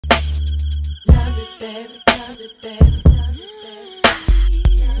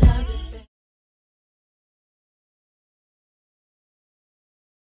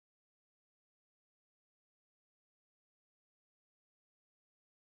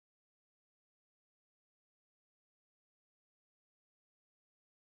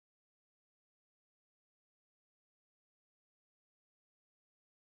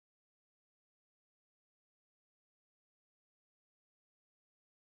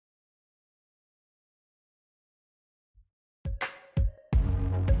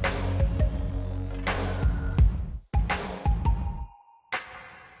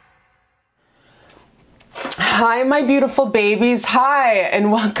Hi, my beautiful babies. Hi,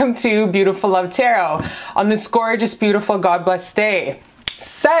 and welcome to Beautiful Love Tarot on this gorgeous, beautiful, God bless day.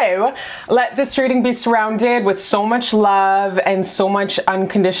 So, let this reading be surrounded with so much love and so much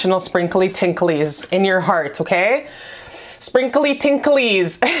unconditional sprinkly tinklies in your heart, okay? Sprinkly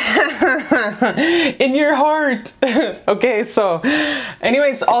tinklies in your heart. Okay, so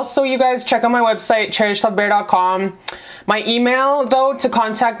anyways, also you guys check out my website, cherishlbear.com. My email, though, to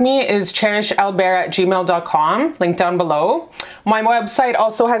contact me is cherishlbear@gmail.com, link down below. My website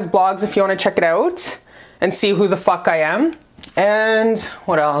also has blogs if you want to check it out and see who the fuck I am. And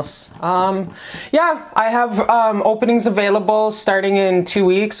what else? Yeah, I have openings available starting in 2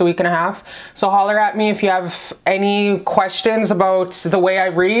 weeks, a week and a half. So holler at me if you have any questions about the way I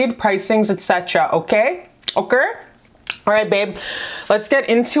read, pricings, etc. Okay? Okay? All right, babe, let's get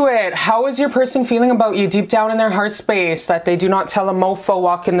into it. How is your person feeling about you deep down in their heart space that they do not tell a mofo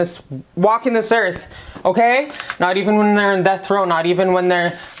walk in this earth? Okay? Not even when they're in death row, not even when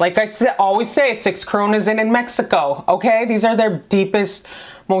they're, like I always say, 6 coronas in Mexico. Okay? These are their deepest,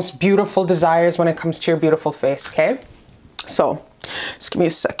 most beautiful desires when it comes to your beautiful face. Okay? So, just give me a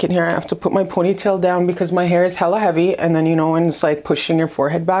second here. I have to put my ponytail down because my hair is hella heavy, and then, you know, when it's like pushing your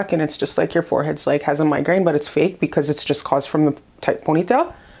forehead back and it's just like your forehead's like has a migraine, but it's fake because it's just caused from the tight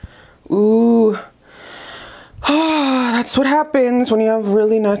ponytail. Ooh. That's what happens when you have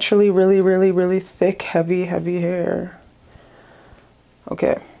really naturally really thick heavy hair.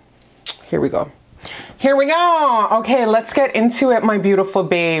 Okay, here we go. Okay, let's get into it, my beautiful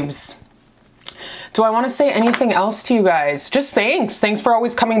babes. Do I want to say anything else to you guys? Just thanks for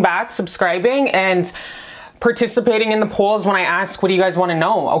always coming back, subscribing, and participating in the polls when I ask what do you guys want to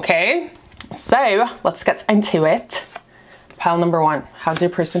know. Okay, so let's get into it. Pile number 1, how's your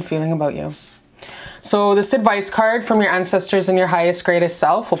person feeling about you? So this advice card from your ancestors and your highest, greatest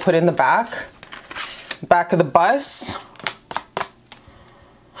self, we'll put in the back of the bus.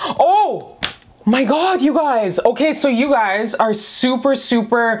 Oh my God, you guys. Okay, so you guys are super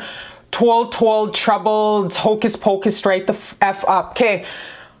told, troubled, hocus pocus, right the F up.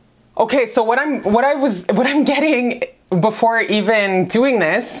 Okay, so what I'm getting before even doing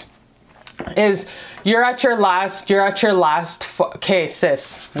this is you're at your last, okay,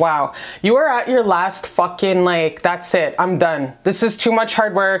 sis, wow. You are at your last fucking, like, that's it, I'm done. This is too much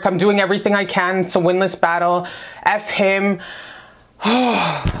hard work. I'm doing everything I can to win this battle. F him.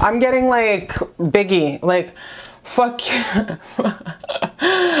 I'm getting like Biggie, like, fuck.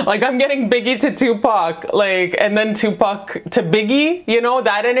 Like, I'm getting Biggie to Tupac, like, and then Tupac to Biggie, you know,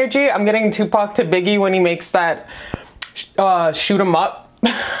 that energy. I'm getting Tupac to Biggie when he makes that shoot 'em up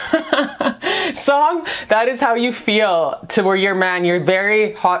song. That is how you feel to where you're, man, you're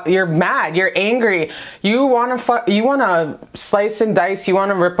very hot, you're mad, you're angry, you wanna slice and dice, you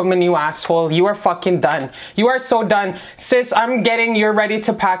wanna rip them a new asshole. You are fucking done. You are so done, sis. I'm getting you're ready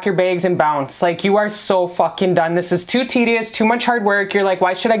to pack your bags and bounce. Like, you are so fucking done. This is too tedious, too much hard work. You're like,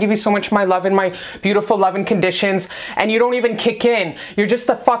 why should I give you so much of my love and my beautiful love and conditions, and you don't even kick in? You're just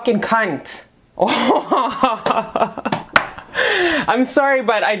a fucking cunt. I'm sorry,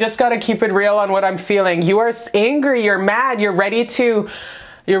 but I just gotta keep it real on what I'm feeling. You are angry, you're mad, you're ready to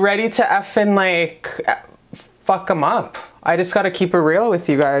effing, like, fuck them up. I just gotta keep it real with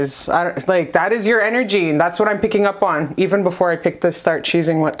you guys. Like, that is your energy, and that's what I'm picking up on, even before I pick to start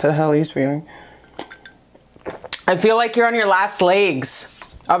choosing what the hell he's feeling. I feel like you're on your last legs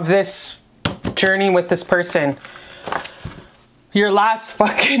of this journey with this person. Your last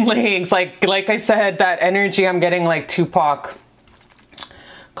fucking legs. Like I said, that energy I'm getting like Tupac.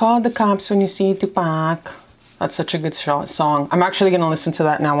 Call the cops when you see Tupac. That's such a good song. I'm actually gonna listen to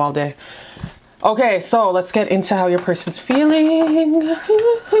that now all day. Okay, so let's get into how your person's feeling.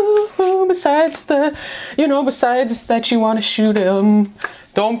 Besides that you want to shoot him.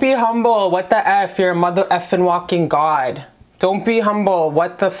 Don't be humble. What the F? You're a mother effing walking God. Don't be humble.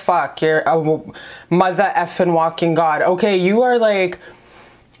 What the fuck? You're a mother effing walking God. Okay, you are like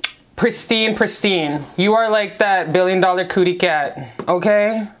pristine. You are like that $1 billion cootie cat.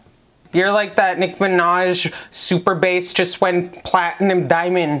 Okay? You're like that Nicki Minaj super bass just went platinum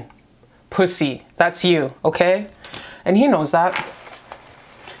diamond pussy. That's you, okay? And he knows that.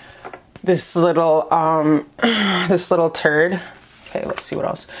 This little turd. Okay, let's see what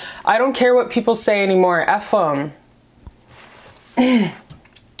else. I don't care what people say anymore. F them.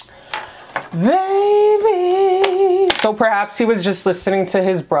 Baby. So perhaps he was just listening to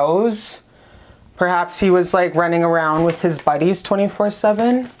his bros. Perhaps he was like running around with his buddies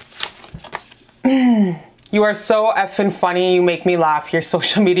 24/7. You are so effing funny. You make me laugh. Your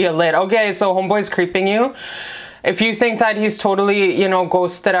social media lit. Okay, so homeboy's creeping you. If you think that he's totally, you know,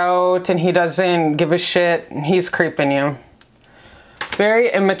 ghosted out and he doesn't give a shit, he's creeping you.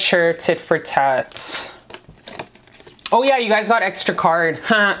 Very immature tit for tat. Oh yeah, you guys got extra card.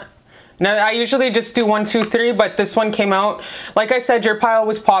 Huh. Now, I usually just do 1, 2, 3, but this one came out. Like I said, your pile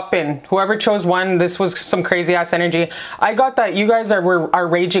was popping. Whoever chose one, this was some crazy ass energy. I got that you guys are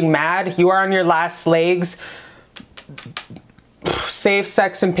raging mad. You are on your last legs. Safe,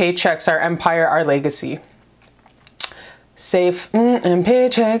 sex, and paychecks, our empire, our legacy. Safe and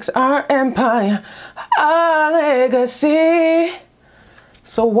paychecks, our empire, our legacy.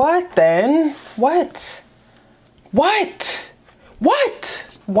 So what then? What? What? What?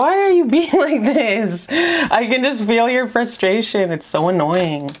 Why are you being like this? I can just feel your frustration. It's so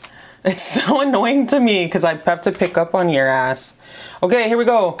annoying. It's so annoying to me because I have to pick up on your ass. Okay, here we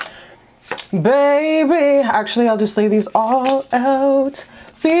go. Baby, actually, I'll just lay these all out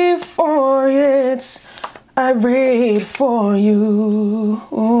before I read for you.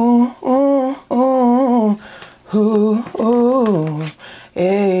 Ooh, ooh, ooh, ooh, ooh.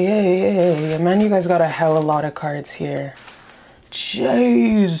 Hey, hey, hey. Man, you guys got a hell of a lot of cards here.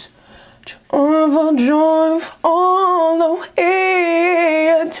 Jeez. Drive all the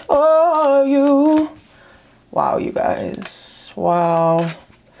way to you. Wow, you guys. Wow.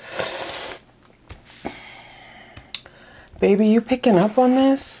 Baby, you picking up on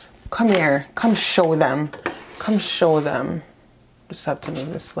this? Come here. Come show them. Come show them. Just have to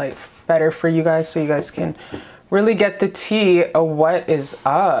make this light better for you guys so you guys can really get the tea of what is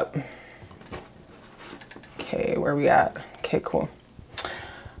up. Okay, where are we at? Okay, cool.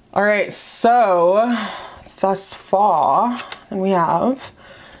 All right, so thus far, and we have,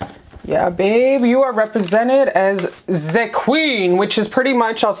 yeah, babe, you are represented as the queen, which is pretty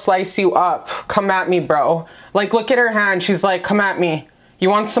much I'll slice you up. Come at me, bro. Like, look at her hand. She's like, come at me. You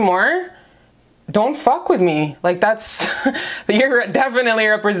want some more? Don't fuck with me. Like, that's, you're definitely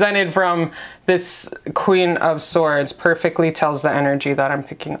represented from this Queen of Swords. Perfectly tells the energy that I'm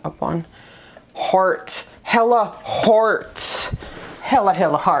picking up on. Heart. Hella heart.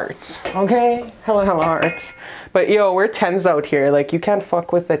 Hella heart. Okay? Hella heart. But yo, we're 10s out here. Like, you can't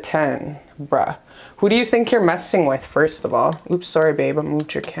fuck with a 10, bruh. Who do you think you're messing with, first of all? Oops, sorry, babe. I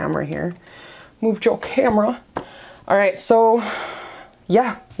moved your camera here. Moved your camera. All right, so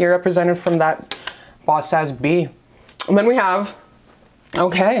yeah, you're represented from that boss ass B. And then we have,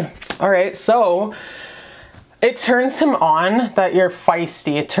 okay, all right, so it turns him on that you're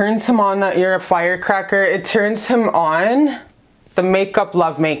feisty. It turns him on that you're a firecracker. It turns him on the makeup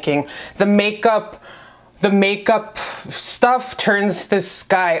lovemaking. The makeup stuff turns this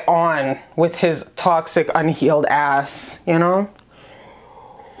guy on with his toxic, unhealed ass, you know?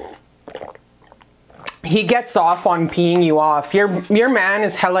 He gets off on peeing you off. Your man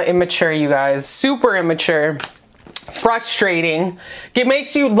is hella immature, you guys. Super immature. Frustrating. It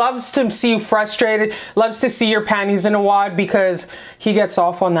makes you, loves to see you frustrated, loves to see your panties in a wad because he gets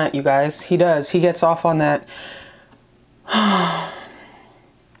off on that, you guys. He does. He gets off on that.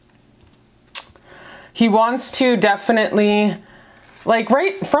 He wants to definitely, like,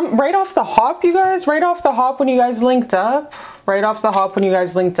 right off the hop, you guys, right off the hop when you guys linked up,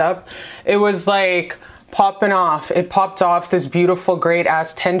 it was like popping off. It popped off this beautiful, great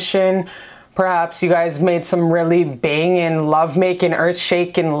ass tension. Perhaps you guys made some really banging, love-making,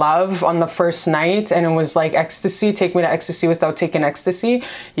 earth-shaking love on the first night, and it was like ecstasy. Take me to ecstasy without taking ecstasy.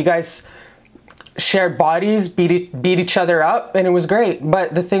 You guys shared bodies, beat each other up, and it was great.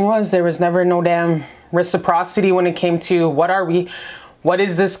 But the thing was, there was never no damn reciprocity when it came to what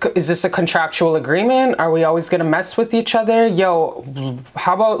is this? Is this a contractual agreement? Are we always gonna mess with each other? Yo,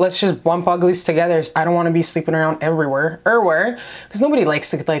 how about let's just bump uglies together? I don't want to be sleeping around everywhere, because nobody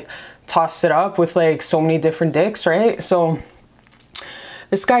likes to like toss it up with like so many different dicks, right? So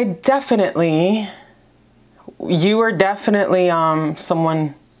this guy definitely, you were definitely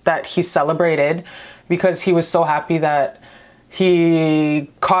someone that he celebrated because he was so happy that he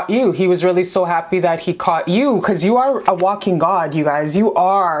caught you. He was really so happy that he caught you, because you are a walking God, you guys. You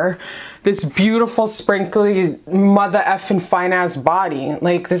are this beautiful, sprinkly, mother effing fine ass body.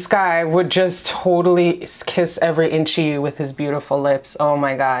 Like, this guy would just totally kiss every inch of you with his beautiful lips. Oh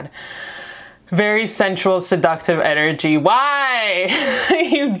my God. Very sensual, seductive energy. Why?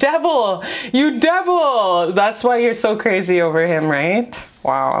 You devil, you devil. That's why you're so crazy over him, right?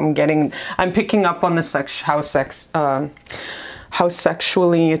 Wow, I'm picking up on the how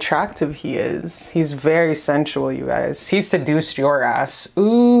sexually attractive he is. He's very sensual, you guys. He seduced your ass.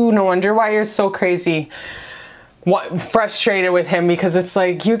 Ooh, no wonder why you're so crazy. Frustrated with him, because it's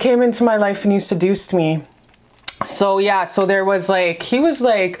like, you came into my life and you seduced me. So yeah, so there was like, he was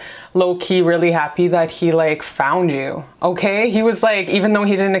like low-key really happy that he like found you, okay? He was like, even though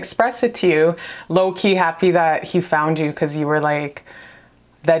he didn't express it to you, low-key happy that he found you, because you were like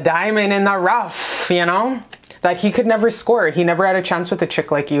the diamond in the rough, you know? That he could never score. He never had a chance with a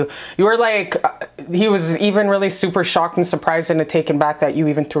chick like you. You were like, he was even really super shocked and surprised and taken back that you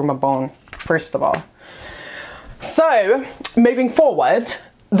even threw him a bone, first of all. So, moving forward,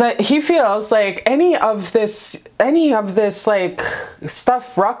 that he feels like any of this like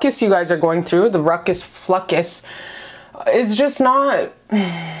stuff, ruckus you guys are going through, the ruckus fluckus, is just not,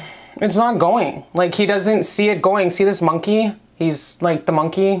 it's not going. Like, he doesn't see it going. See this monkey? He's like the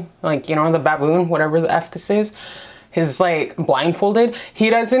monkey, like, you know, the baboon, whatever the F this is. He's like blindfolded.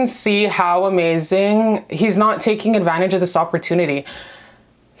 He doesn't see how amazing, he's not taking advantage of this opportunity.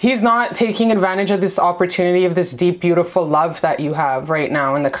 He's not taking advantage of this opportunity of this deep, beautiful love that you have right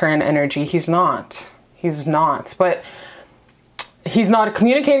now in the current energy. He's not. He's not. But he's not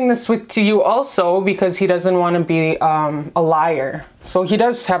communicating this to you also because he doesn't want to be a liar. So he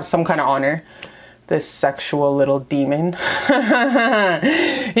does have some kind of honor. This sexual little demon.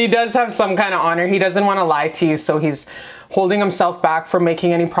 He does have some kind of honor. He doesn't want to lie to you, so he's holding himself back from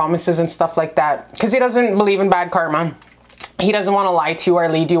making any promises and stuff like that, because he doesn't believe in bad karma. He doesn't want to lie to you or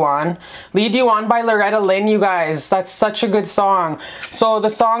lead you on. Lead You On by Loretta Lynn, you guys. That's such a good song. So the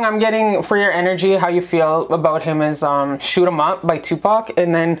song I'm getting for your energy, how you feel about him, is Shoot 'Em Up by Tupac.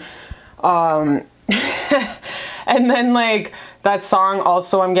 And then and then like that song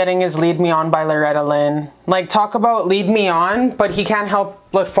also I'm getting is Lead Me On by Loretta Lynn. Like, talk about lead me on, but he can't help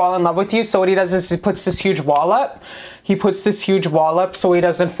but fall in love with you. So what he does is he puts this huge wall up. He puts this huge wall up so he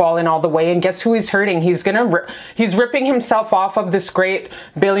doesn't fall in all the way. And guess who he's hurting? He's ripping himself off of this great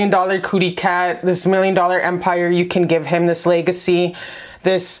billion-dollar cootie cat, this million-dollar empire you can give him, this legacy,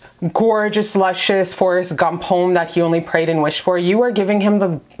 this gorgeous, luscious Forrest Gump home that he only prayed and wished for. You are giving him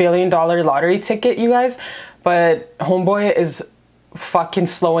the billion-dollar lottery ticket, you guys. But homeboy is fucking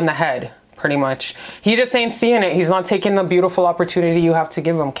slow in the head, pretty much. He just ain't seeing it. He's not taking the beautiful opportunity you have to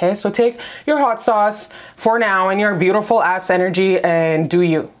give him, okay? So take your hot sauce for now and your beautiful ass energy and do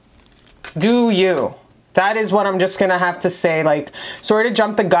you. Do you. That is what I'm just gonna have to say. Like, sorry to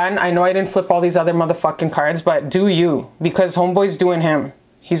jump the gun. I know I didn't flip all these other motherfucking cards, but do you. Because homeboy's doing him.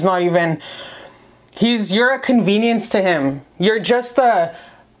 He's not even... You're a convenience to him. You're just a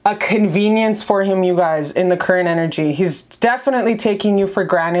convenience for him, you guys, in the current energy. He's definitely taking you for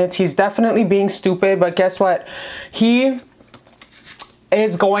granted. He's definitely being stupid, but guess what? He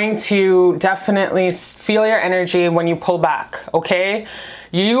is going to definitely feel your energy when you pull back, okay?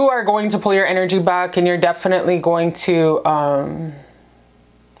 You are going to pull your energy back, and you're definitely going to,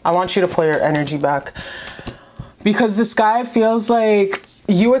 I want you to pull your energy back, because this guy feels like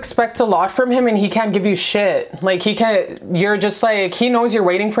you expect a lot from him and he can't give you shit. Like, you're just like, he knows you're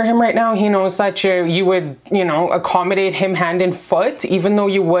waiting for him right now. He knows that you would, you know, accommodate him hand and foot, even though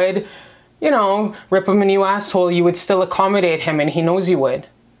you would, you know, rip him a new asshole, you would still accommodate him, and he knows you would.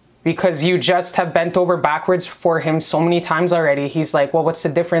 Because you just have bent over backwards for him so many times already. He's like, well, what's the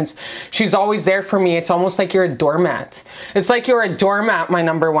difference? She's always there for me. It's almost like you're a doormat. It's like you're a doormat, my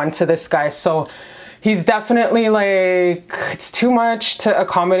number one, to this guy. So he's definitely like, it's too much to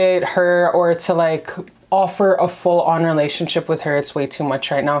accommodate her or to like offer a full-on relationship with her. It's way too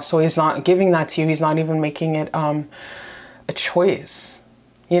much right now. So he's not giving that to you. He's not even making it a choice.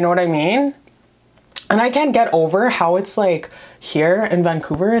 You know what I mean? And I can't get over how it's like here in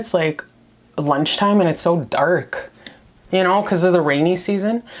Vancouver, it's like lunchtime and it's so dark, you know, because of the rainy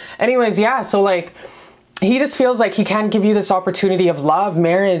season. Anyways, yeah, so like, he just feels like he can't give you this opportunity of love,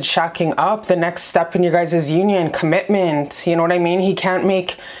 marriage, shacking up, the next step in your guys' union, commitment, you know what I mean? He can't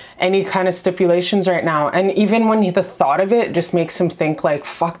make any kind of stipulations right now. And even when the thought of it just makes him think like,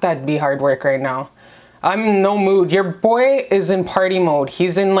 fuck, that'd be hard work right now. I'm in no mood. Your boy is in party mode.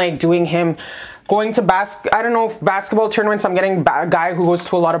 He's in like doing him, going to I don't know, basketball tournaments. I'm getting a guy who goes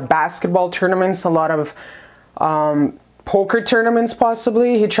to a lot of basketball tournaments, a lot of poker tournaments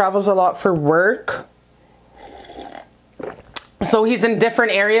possibly. He travels a lot for work. So he's in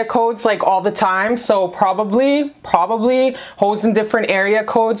different area codes like all the time. So probably holds in different area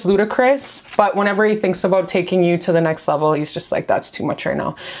codes, ludicrous. But whenever he thinks about taking you to the next level, he's just like, that's too much right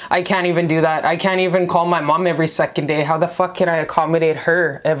now. I can't even do that. I can't even call my mom every second day. How the fuck can I accommodate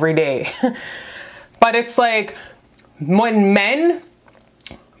her every day? But it's like when men,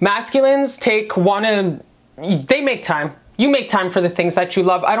 masculines they make time. You make time for the things that you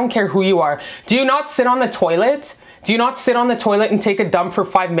love. I don't care who you are. Do you not sit on the toilet? Do you not sit on the toilet and take a dump for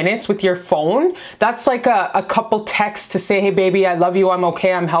 5 minutes with your phone? That's like a couple texts to say, hey baby, I love you, I'm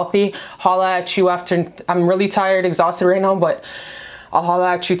okay, I'm healthy. Holla at you after, I'm really tired, exhausted right now, but I'll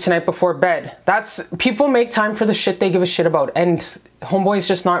holla at you tonight before bed. People make time for the shit they give a shit about. And homeboy's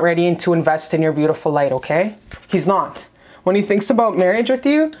just not ready to invest in your beautiful light, okay? He's not. When he thinks about marriage with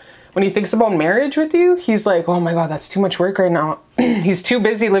you, he's like, oh my God, that's too much work right now. He's too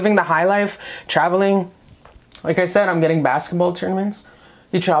busy living the high life, traveling. Like I said, I'm getting basketball tournaments.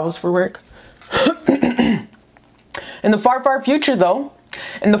 He travels for work. In the far, far future though,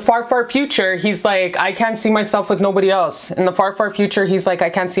 in the far, far future, he's like, I can't see myself with nobody else. In the far, far future, he's like,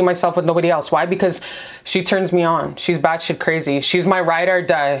 I can't see myself with nobody else. Why? Because she turns me on. She's batshit crazy. She's my ride or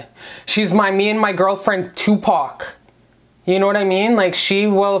die. She's me and my girlfriend Tupac. You know what I mean? Like, she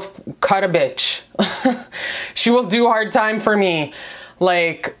will cut a bitch. She will do hard time for me.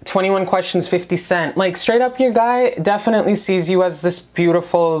 Like 21 Questions, 50 Cent. Like, straight up, your guy definitely sees you as this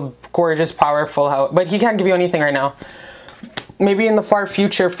beautiful, gorgeous, powerful, but he can't give you anything right now. Maybe in the far,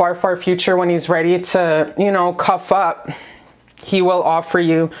 far future, when he's ready to, you know, cuff up, he will offer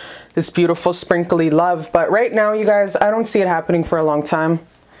you this beautiful, sprinkly love. But right now, you guys, I don't see it happening for a long time.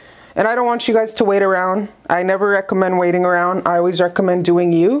 And I don't want you guys to wait around. I never recommend waiting around. I always recommend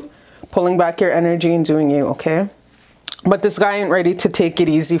doing you, pulling back your energy and doing you, okay? But this guy ain't ready to take it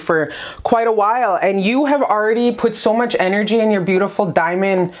easy for quite a while. And you have already put so much energy in your beautiful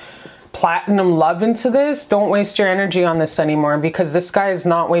diamond platinum love into this. Don't waste your energy on this anymore, because this guy is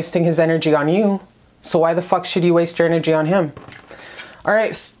not wasting his energy on you. So why the fuck should you waste your energy on him? All right,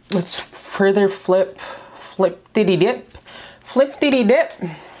 let's further flip diddy dip. Flip diddy dip.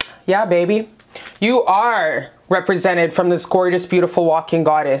 Yeah, baby. You are represented from this gorgeous, beautiful walking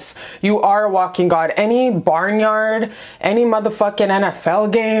goddess. You are a walking god. Any barnyard, any motherfucking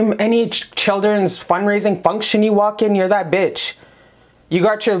NFL game, any children's fundraising function you walk in, you're that bitch. You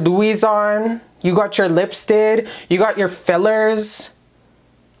got your Louis on. You got your lips did. You got your fillers.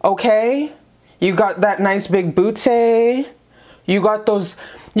 Okay? You got that nice big booty. You got those...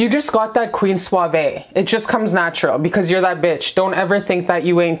 You just got that Queen Suave. It just comes natural because you're that bitch. Don't ever think that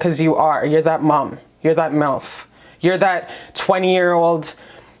you ain't, because you are. You're that mom. You're that MILF. You're that 20-year-old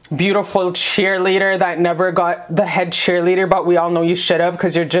beautiful cheerleader that never got the head cheerleader, but we all know you should have,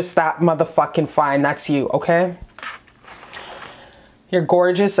 because you're just that motherfucking fine. That's you, okay? You're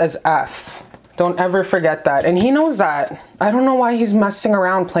gorgeous as F. Don't ever forget that. And he knows that. I don't know why he's messing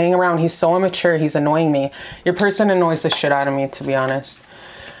around, playing around. He's so immature. He's annoying me. Your person annoys the shit out of me, to be honest.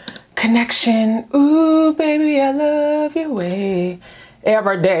 Connection. Ooh, baby, I love your way.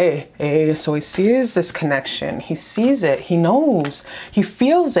 Every day. So he sees this connection. He sees it. He knows. He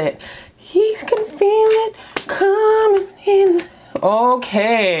feels it. He can feel it coming in.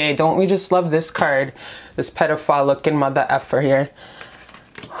 Okay. Don't we just love this card? This pedophile looking mother effer here.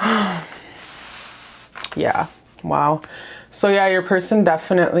 Yeah. Wow. So yeah, your person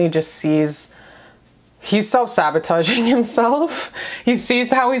definitely just sees... He's self-sabotaging himself. He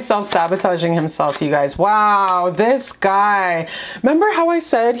sees how he's self-sabotaging himself, you guys. Wow, this guy. Remember how I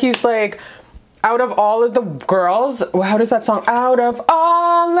said he's like, out of all of the girls, how does that song? Out of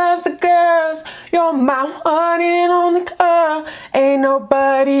all of the girls, you're my one and only girl. Ain't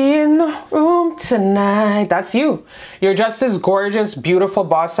nobody in the room tonight. That's you. You're just this gorgeous, beautiful,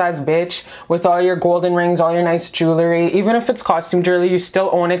 boss-ass bitch with all your golden rings, all your nice jewelry. Even if it's costume jewelry, you still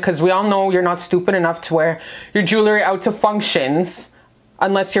own it, because we all know you're not stupid enough to wear your jewelry out to functions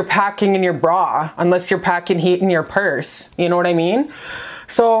unless you're packing in your bra, unless you're packing heat in your purse. You know what I mean?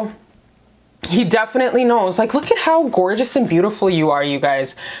 So... he definitely knows. Like, look at how gorgeous and beautiful you are, you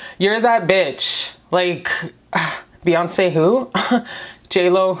guys. You're that bitch. Like, Beyonce who?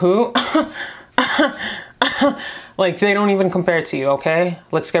 J-Lo who? Like, they don't even compare to you, okay?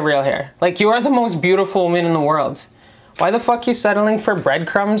 Let's get real here. Like, you are the most beautiful woman in the world. Why the fuck you settling for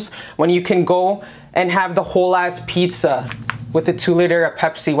breadcrumbs when you can go and have the whole ass pizza with a 2-liter of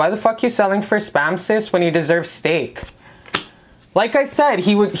Pepsi? Why the fuck you selling for Spam Sis when you deserve steak? Like I said,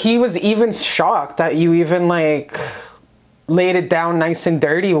 he was even shocked that you even like laid it down nice and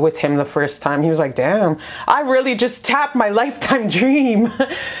dirty with him the first time. He was like, damn, I really just tapped my lifetime dream.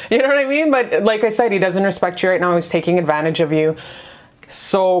 You know what I mean? But like I said, he doesn't respect you right now. He's taking advantage of you.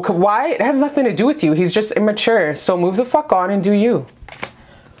 So why? It has nothing to do with you. He's just immature. So move the fuck on and do you.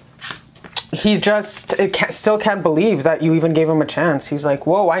 He just still can't believe that you even gave him a chance. He's like,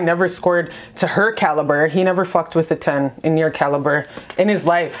 whoa, I never scored to her caliber. He never fucked with a 10 in your caliber in his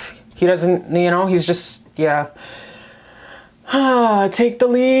life. He doesn't, you know, he's just, yeah. Take the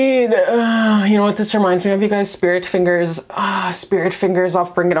lead. You know what this reminds me of, you guys? Spirit fingers. Spirit fingers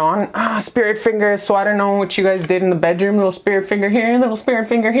off Bring It On. Spirit fingers. So I don't know what you guys did in the bedroom. Little spirit finger here, little spirit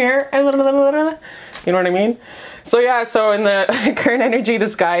finger here, and little. You know what I mean? So yeah, so in the current energy,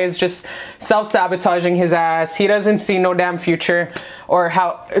 this guy is just self-sabotaging his ass. He doesn't see no damn future or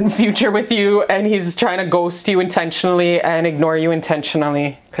future with you, and he's trying to ghost you intentionally and ignore you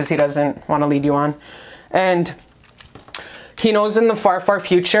intentionally because he doesn't want to lead you on. And he knows in the far, far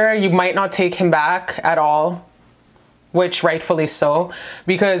future, you might not take him back at all, which rightfully so,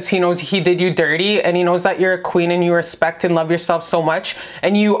 because he knows he did you dirty, and he knows that you're a queen and you respect and love yourself so much,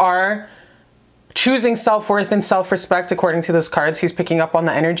 and you are choosing self-worth and self-respect according to those cards. He's picking up on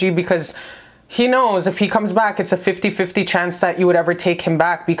the energy because he knows if he comes back, it's a 50-50 chance that you would ever take him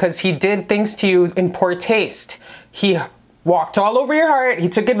back because he did things to you in poor taste. He walked all over your heart. He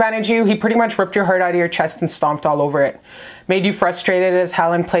took advantage of you. He pretty much ripped your heart out of your chest and stomped all over it. Made you frustrated as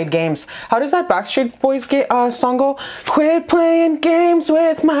hell and played games. How does that Backstreet Boys song go? Quit playing games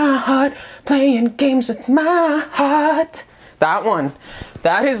with my heart. Playing games with my heart. That one.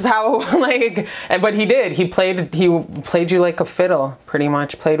 That is how, like, but he did. He played you like a fiddle, pretty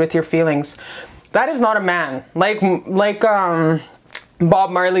much. Played with your feelings. That is not a man. Like Bob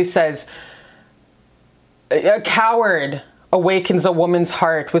Marley says, a coward awakens a woman's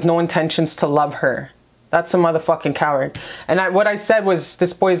heart with no intentions to love her. That's a motherfucking coward. And what I said was,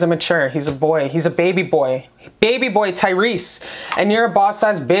 this boy is immature. He's a boy. He's a baby boy. Baby boy Tyrese. And you're a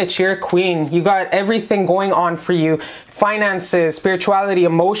boss-ass bitch. You're a queen. You got everything going on for you. Finances, spirituality,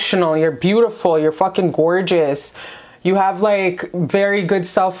 emotional. You're beautiful. You're fucking gorgeous. You have, like, very good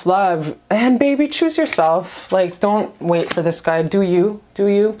self-love. And, baby, choose yourself. Like, don't wait for this guy. Do you. Do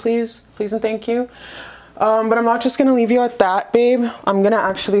you, please? Please and thank you. But I'm not just gonna leave you at that, babe. I'm gonna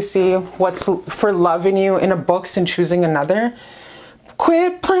actually see what's for love in you in a books and choosing another.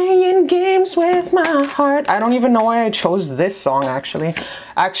 Quit playing games with my heart. I don't even know why I chose this song, actually.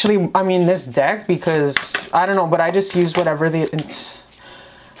 Actually, I mean this deck because, I don't know, but I just use whatever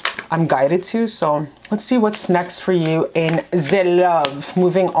I'm guided to. So let's see what's next for you in the love.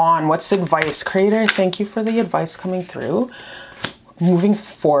 Moving on, what's advice? Creator, thank you for the advice coming through. Moving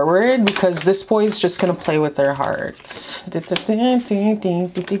forward, because this boy is just gonna play with their hearts.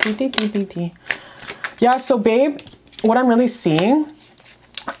 Yeah, so babe, what I'm really seeing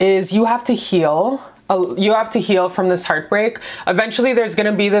is you have to heal. You have to heal from this heartbreak. Eventually there's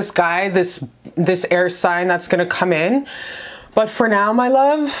gonna be this guy, this air sign that's gonna come in. But for now, my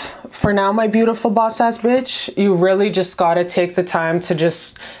love, for now, my beautiful boss ass bitch, you really just gotta take the time to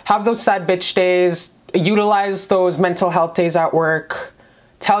just have those sad bitch days. Utilize those mental health days at work.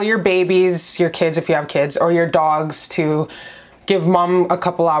 Tell your babies, your kids if you have kids, or your dogs to give mom a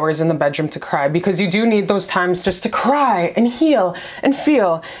couple hours in the bedroom to cry, because you do need those times just to cry and heal and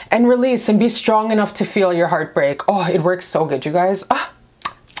feel and release and be strong enough to feel your heartbreak. Oh, it works so good, you guys.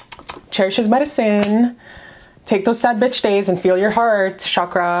 Cherish is medicine. Take those sad bitch days and feel your heart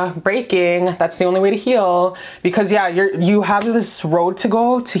chakra breaking. That's the only way to heal. Because yeah, you have this road to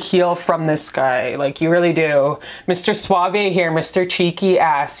go to heal from this guy. Like you really do. Mr. Suave here, Mr. Cheeky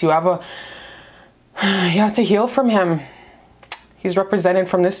ass. You have to heal from him. He's represented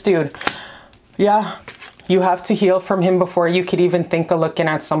from this dude. Yeah. You have to heal from him before you could even think of looking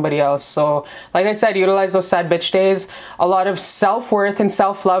at somebody else. So, like I said, utilize those sad bitch days. A lot of self-worth and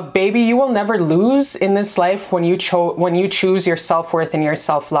self-love. Baby, you will never lose in this life when you choose your self-worth and your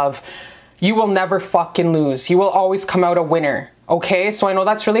self-love. You will never fucking lose. You will always come out a winner. Okay? So I know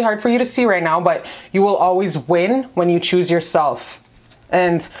that's really hard for you to see right now, but you will always win when you choose yourself.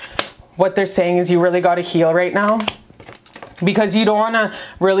 And what they're saying is you really got to heal right now. Because you don't want to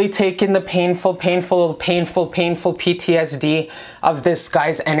really take in the painful PTSD of this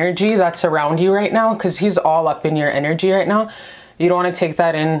guy's energy that's around you right now, because he's all up in your energy right now. You don't want to take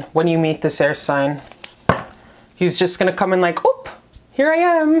that in when you meet this air sign. He's just going to come in like, oop, here I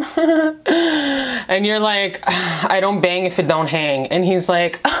am. And you're like, I don't bang if it don't hang. And he's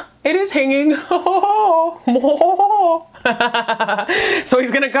like, it is hanging. no. So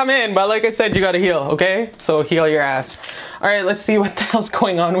he's gonna come in, but like I said, you gotta heal, okay? So heal your ass. All right, let's see what the hell's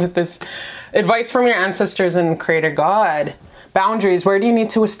going on with this. Advice from your ancestors and Creator God. Boundaries, where do you need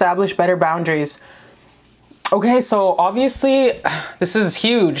to establish better boundaries? Okay, so obviously, this is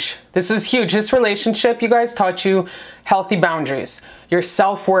huge. This is huge. This relationship, you guys, taught you healthy boundaries. Your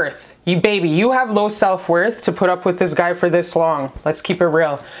self-worth. You have low self-worth to put up with this guy for this long. Let's keep it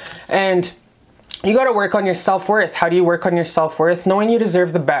real. And you got to work on your self-worth. How do you work on your self-worth? Knowing you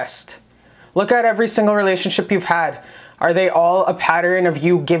deserve the best. Look at every single relationship you've had. Are they all a pattern of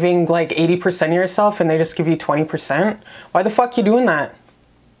you giving like 80% of yourself and they just give you 20%? Why the fuck you doing that?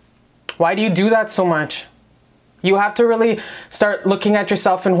 Why do you do that so much? You have to really start looking at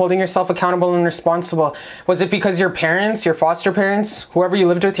yourself and holding yourself accountable and responsible. Was it because your parents, your foster parents, whoever you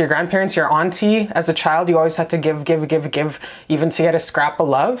lived with, your grandparents, your auntie, as a child, you always had to give, even to get a scrap of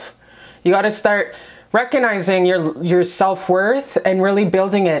love? You got to start recognizing your self-worth and really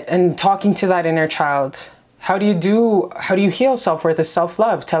building it and talking to that inner child. How do you heal self-worth? Is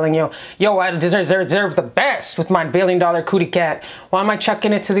self-love telling you, yo, I deserve the best with my $1 billion cootie cat. Why am I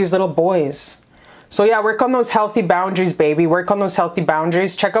chucking it to these little boys? So yeah, work on those healthy boundaries, baby. Work on those healthy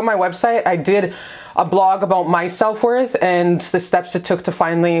boundaries. Check out my website. I did a blog about my self-worth and the steps it took to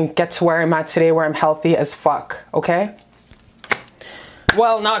finally get to where I'm at today, where I'm healthy as fuck, okay?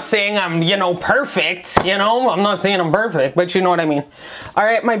 Well, not saying I'm, perfect, I'm not saying I'm perfect, but you know what I mean. All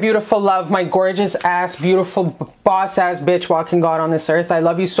right, my beautiful love, my gorgeous ass, beautiful boss ass bitch walking God on this earth. I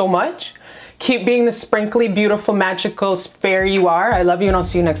love you so much. Keep being the sprinkly, beautiful, magical fairy you are. I love you and I'll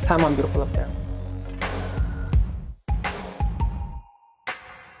see you next time on Beautiful Love Tarot.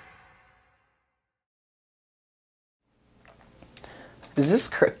 Is this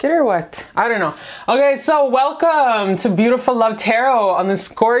crooked or what? I don't know. Okay, so welcome to Beautiful Love Tarot on this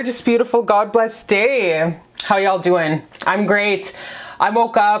gorgeous, beautiful, God bless day. How y'all doing? I'm great. I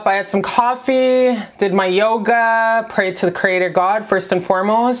woke up, I had some coffee, did my yoga, prayed to the Creator God first and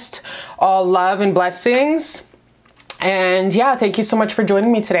foremost. All love and blessings. And yeah, thank you so much for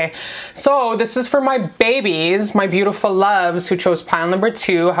joining me today. So this is for my babies, my beautiful loves who chose pile number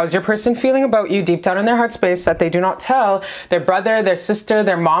 2. How's your person feeling about you deep down in their heart space that they do not tell their brother, their sister,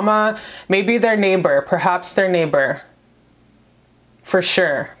 their mama, maybe their neighbor, perhaps their neighbor. For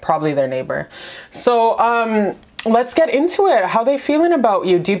sure, probably their neighbor. So let's get into it. How they feeling about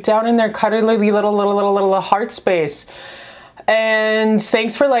you deep down in their cuddly little heart space. And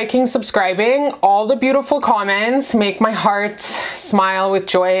thanks for liking, subscribing. All the beautiful comments make my heart smile with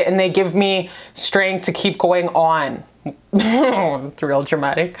joy and they give me strength to keep going on. It's real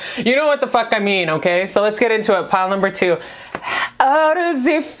dramatic. You know what the fuck I mean, okay? So let's get into it. Pile number 2. How does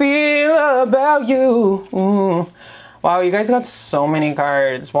it feel about you? Wow, you guys got so many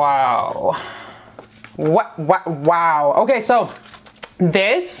cards. Wow. Wow. Okay, so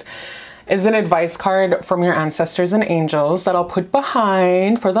this is an advice card from your ancestors and angels that I'll put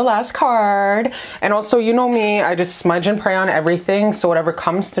behind for the last card. And also, you know me, I just smudge and pray on everything. So whatever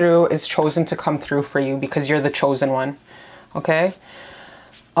comes through is chosen to come through for you because you're the chosen one. Okay?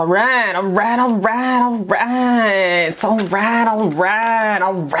 All right.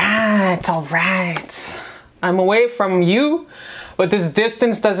 I'm away from you, but this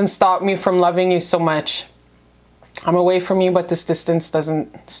distance doesn't stop me from loving you so much. I'm away from you, but this distance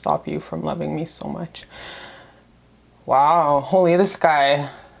doesn't stop you from loving me so much. Wow, holy, this guy's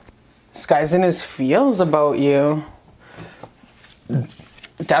in his feels about you.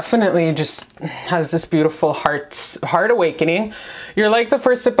 Definitely just has this beautiful heart awakening. You're like the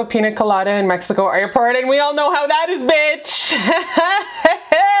first sip of pina colada in Mexico airport, and we all know how that is, bitch.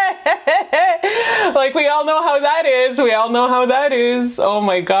 Like, we all know how that is. We all know how that is. Oh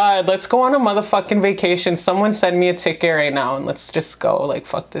my God, let's go on a motherfucking vacation. Someone send me a ticket right now and let's just go. Like,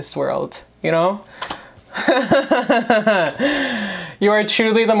 fuck this world, you know? You are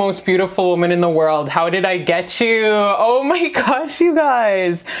truly the most beautiful woman in the world. How did I get you? Oh my gosh, you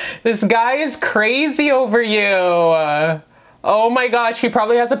guys. This guy is crazy over you. Oh my gosh, he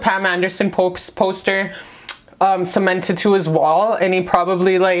probably has a Pam Anderson poster cemented to his wall, and he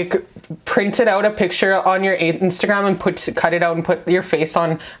probably like printed out a picture on your Instagram and cut it out and put your face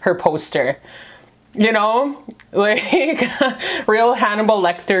on her poster. You know, like real Hannibal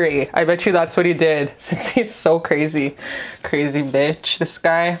Lecter-y. I bet you that's what he did, since he's so crazy. Crazy bitch, this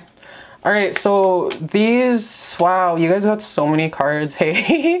guy. All right, so these, wow, you guys got so many cards,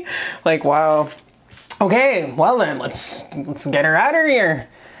 hey? Like, wow. Okay, well then, let's get her out of here.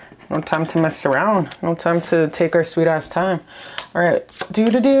 No time to mess around. No time to take our sweet ass time. All right,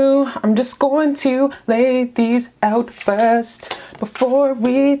 I'm just going to lay these out first before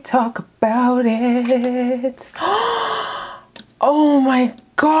we talk about it. Oh my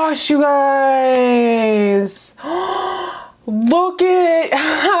gosh, you guys. Look at it,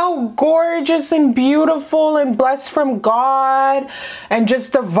 how gorgeous and beautiful and blessed from God and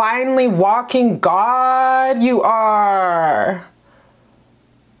just divinely walking God you are.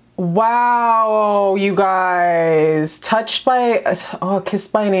 Wow, you guys. Touched by, oh,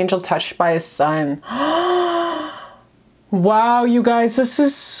 kissed by an angel, touched by a son. Wow, you guys, this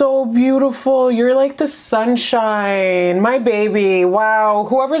is so beautiful. You're like the sunshine, my baby. Wow,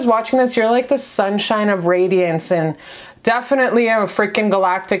 whoever's watching this, you're like the sunshine of radiance and definitely a freaking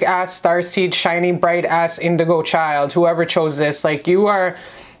galactic ass starseed, shiny, bright ass indigo child. Whoever chose this, like you are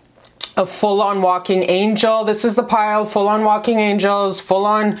a full-on walking angel. This is the pile, full-on walking angels,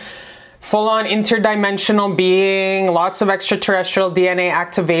 full-on interdimensional being, lots of extraterrestrial DNA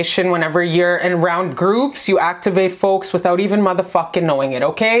activation. Whenever you're in around groups, you activate folks without even motherfucking knowing it,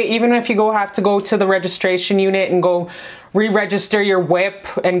 okay? Even if you have to go to the registration unit and go re-register your whip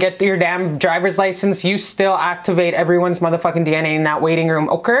and get your damn driver's license, you still activate everyone's motherfucking DNA in that waiting room,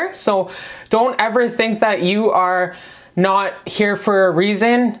 okay? So don't ever think that you are not here for a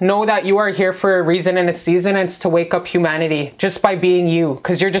reason. Know that you are here for a reason and a season. It's to wake up humanity just by being you,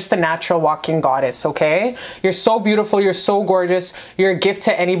 because you're just a natural walking goddess, okay? You're so beautiful, you're so gorgeous, you're a gift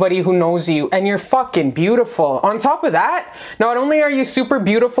to anybody who knows you, and you're fucking beautiful. On top of that, not only are you super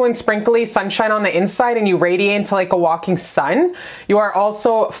beautiful and sprinkly sunshine on the inside and you radiate like a walking sun, you are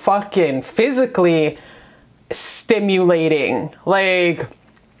also fucking physically stimulating. Like,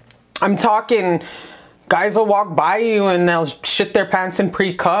 I'm talking, guys will walk by you and they'll shit their pants and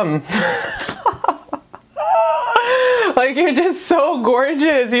pre-cum. Like, you're just so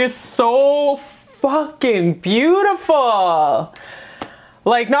gorgeous. You're so fucking beautiful.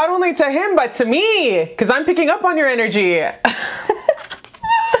 Like, not only to him, but to me, because I'm picking up on your energy.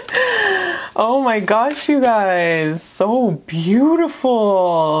 Oh my gosh, you guys. So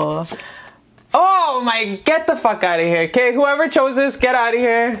beautiful. Oh my, get the fuck out of here. Okay, whoever chose this, get out of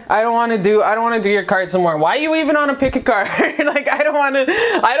here. I don't want to do your cards anymore. Why are you even on a pick a card? Like, I don't want to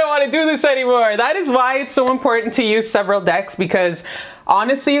do this anymore. That is why it's so important to use several decks, because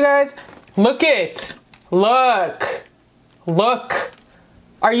honestly, you guys, look.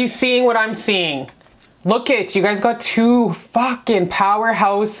 Are you seeing what I'm seeing? Look it, you guys got two fucking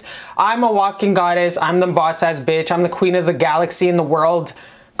powerhouse. I'm a walking goddess. I'm the boss ass bitch. I'm the queen of the galaxy and the world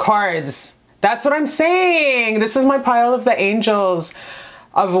cards. That's what I'm saying. This is my pile of the angels,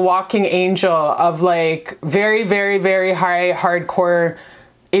 of a walking angel, of like very, very, very high, hardcore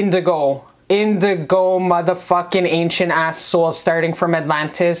indigo motherfucking ancient ass soul, starting from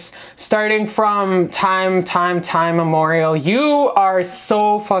Atlantis, starting from time immemorial. You are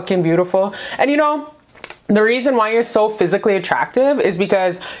so fucking beautiful. And you know, the reason why you're so physically attractive is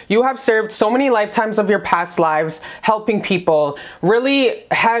because you have served so many lifetimes of your past lives helping people, really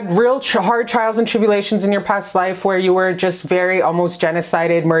had real hard trials and tribulations in your past life where you were just very almost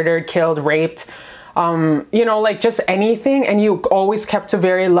genocided, murdered, killed, raped, you know, like just anything. And you always kept a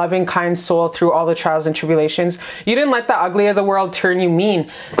very loving, kind soul through all the trials and tribulations. You didn't let the ugly of the world turn you mean.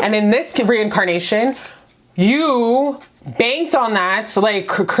 And in this reincarnation, you banked on that. So like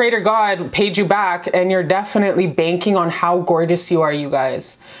Creator God paid you back, and you're definitely banking on how gorgeous you are, you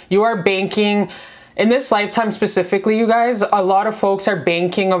guys. You are banking in this lifetime specifically, you guys. A lot of folks are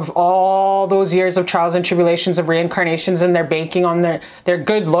banking of all those years of trials and tribulations of reincarnations, and they're banking on their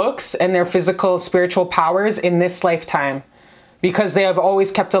good looks and their physical spiritual powers in this lifetime, because they have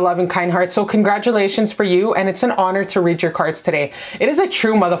always kept a loving, kind heart. So congratulations for you, and it's an honor to read your cards today. It is a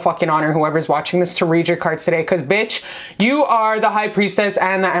true motherfucking honor, whoever's watching this, to read your cards today, because bitch, you are the high priestess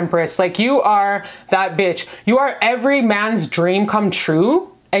and the empress. Like, you are that bitch. You are every man's dream come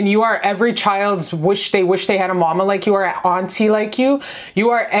true, and you are every child's wish they had a mama like you, or an auntie like you. You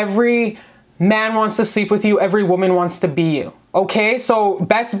are every man wants to sleep with you, every woman wants to be you. Okay, so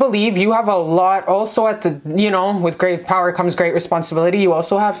best believe you have a lot also at the, you know, with great power comes great responsibility. You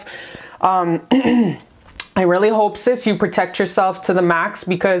also have, I really hope, sis, you protect yourself to the max,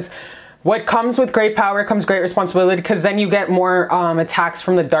 because what comes with great power comes great responsibility, because then you get more attacks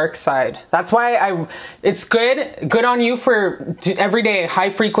from the dark side. That's why it's good on you for everyday high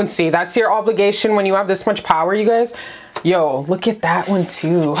frequency. That's your obligation when you have this much power, you guys. Yo, look at that one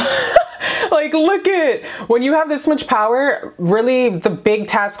too. Like, look at, when you have this much power, really the big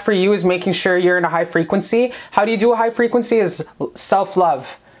task for you is making sure you're in a high frequency. How do you do a high frequency? Is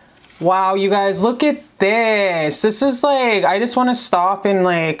self-love. Wow, you guys, look at this. This is like, I just want to stop and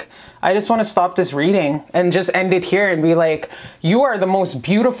like, I just want to stop this reading and just end it here and be like, you are the most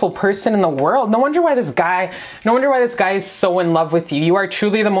beautiful person in the world. No wonder why this guy is so in love with you. You are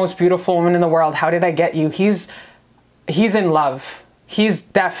truly the most beautiful woman in the world. How did I get you? He's in love. He's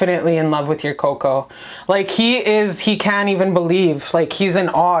definitely in love with your Coco. Like he can't even believe, like he's in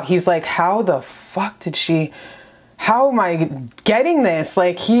awe. He's like, how the fuck did she, how am I getting this?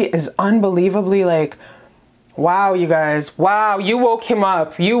 Like he is unbelievably like, wow, you guys, wow, you woke him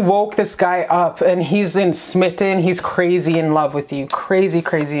up. You woke this guy up and he's smitten. He's crazy in love with you. Crazy,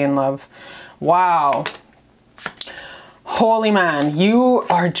 crazy in love. Wow. Holy man, you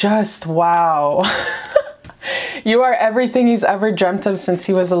are just, wow. You are everything he's ever dreamt of since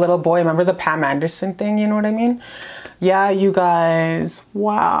he was a little boy. Remember the Pam Anderson thing? You know what I mean? Yeah, you guys.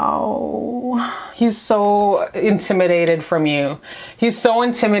 Wow. He's so intimidated from you. He's so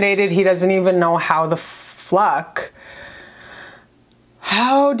intimidated. He doesn't even know how the fuck.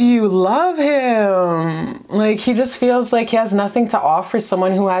 How do you love him? Like he just feels like he has nothing to offer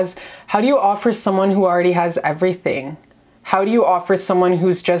someone who has, how do you offer someone who already has everything? How do you offer someone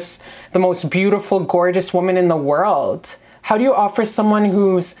who's just the most beautiful, gorgeous woman in the world? How do you offer someone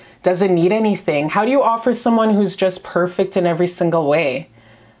who doesn't need anything? How do you offer someone who's just perfect in every single way?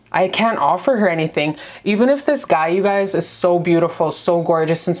 I can't offer her anything. Even if this guy, you guys, is so beautiful, so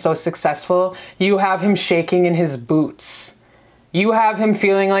gorgeous, and so successful, you have him shaking in his boots. You have him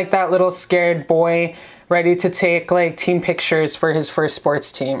feeling like that little scared boy ready to take like team pictures for his first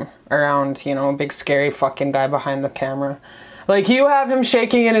sports team around, you know, a big scary fucking guy behind the camera. Like you have him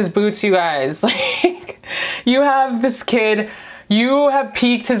shaking in his boots, you guys. Like you have this kid, you have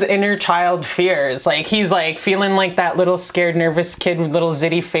piqued his inner child fears. Like he's like feeling like that little scared, nervous kid with little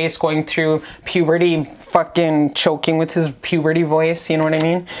zitty face going through puberty, fucking choking with his puberty voice. You know what I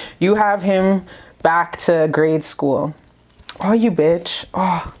mean? You have him back to grade school. Oh, you bitch.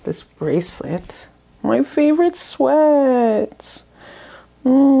 Oh, this bracelet. My favorite sweat.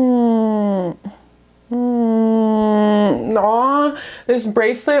 Aw, this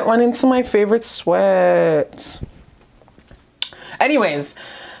bracelet went into my favorite sweat. Anyways,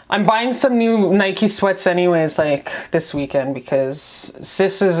 I'm buying some new Nike sweats anyways, like this weekend, because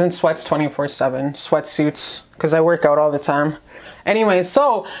sis is in sweats 24/7, sweatsuits, because I work out all the time. Anyways,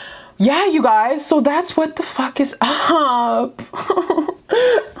 so yeah, you guys, so that's what the fuck is up.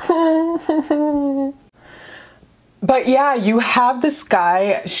 But yeah, you have this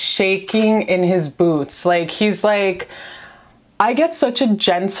guy shaking in his boots. Like he's like, I get such a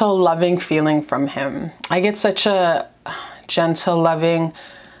gentle, loving feeling from him. I get such a gentle, loving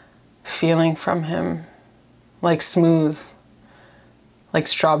feeling from him. Like smooth, like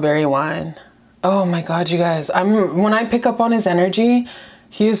strawberry wine. Oh my God, you guys, when I pick up on his energy,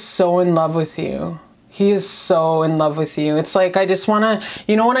 he is so in love with you. He is so in love with you. It's like, I just want to,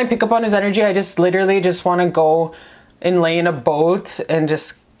 you know, when I pick up on his energy, I just literally just want to go and lay in a boat and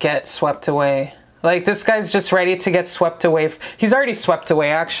just get swept away. Like this guy's just ready to get swept away. He's already swept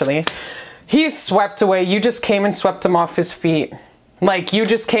away, actually. He's swept away. You just came and swept him off his feet. Like you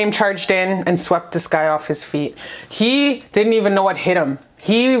just came charged in and swept this guy off his feet. He didn't even know what hit him.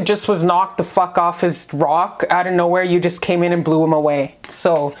 He just was knocked the fuck off his rock out of nowhere. You just came in and blew him away.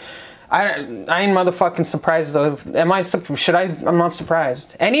 So I ain't motherfucking surprised though. I'm not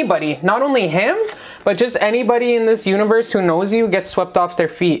surprised. Anybody, not only him, but just anybody in this universe who knows you gets swept off their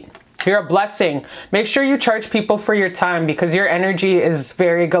feet. You're a blessing. Make sure you charge people for your time because your energy is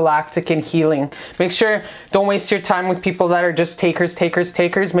very galactic and healing. Make sure, don't waste your time with people that are just takers, takers,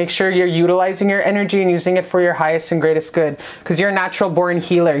 takers. Make sure you're utilizing your energy and using it for your highest and greatest good because you're a natural born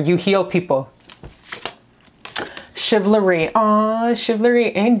healer. You heal people. Chivalry. Aw, chivalry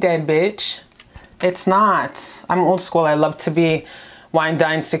ain't dead, bitch. It's not. I'm old school. I love to be wine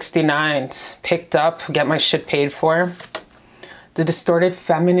dine 69, picked up, get my shit paid for. The distorted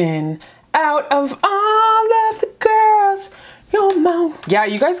feminine. Out of all of the girls, you're my... Yeah,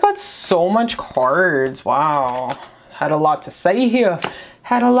 you guys got so much cards. Wow. Had a lot to say here.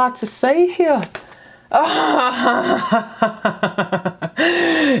 Had a lot to say here. Yeah,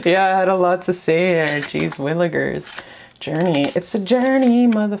 I had a lot to say here. Jeez, Willigers. Journey. It's a journey,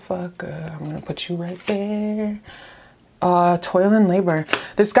 motherfucker. I'm gonna put you right there. Toil and labor.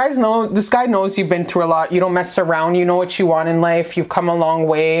 This guy knows you've been through a lot. You don't mess around. You know what you want in life. You've come a long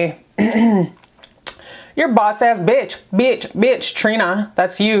way. You're boss ass bitch. Bitch, Trina.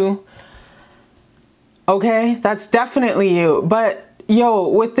 That's you. Okay? That's definitely you. But yo,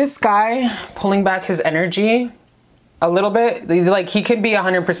 with this guy pulling back his energy a little bit, like he could be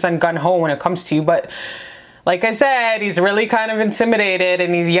 100% gun-ho when it comes to you, but like I said, he's really kind of intimidated,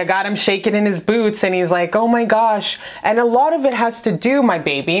 and you got him shaking in his boots, and he's like, oh my gosh. And a lot of it has to do, my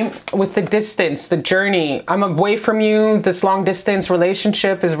baby, with the distance, the journey. I'm away from you. This long distance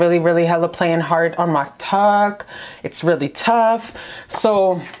relationship is really, really hella playing hard on my talk. It's really tough.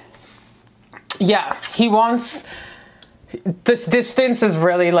 So yeah, he wants, this distance is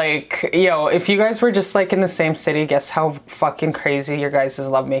really like, yo, if you guys were just like in the same city, guess how fucking crazy your guys'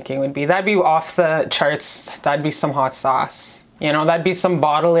 lovemaking would be. That'd be off the charts. That'd be some hot sauce. You know, that'd be some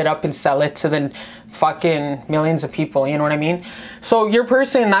bottle it up and sell it to the fucking millions of people. You know what I mean? So your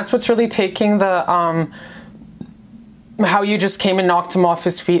person, that's what's really taking the, how you just came and knocked him off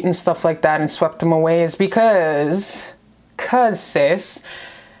his feet and stuff like that and swept him away is because sis,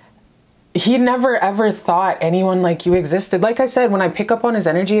 he never ever thought anyone like you existed. Like I said, when I pick up on his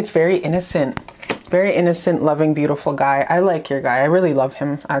energy, it's very innocent, loving, beautiful guy. I like your guy. I really love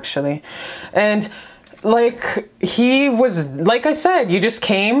him, actually. And like, he was, like I said, you just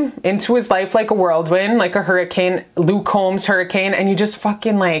came into his life like a whirlwind, like a hurricane, Luke Combs hurricane, and you just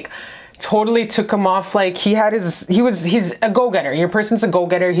fucking like totally took him off. Like he's a go-getter. Your person's a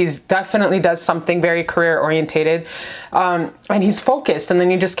go-getter. He's definitely does something very career orientated, and he's focused. And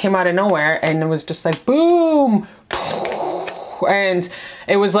then you just came out of nowhere, and it was just like boom, and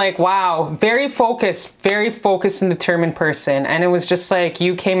it was like, wow, very focused and determined person. And it was just like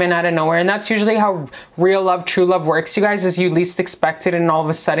you came in out of nowhere. And that's usually how real love, true love works, you guys, is you least expect it, and all of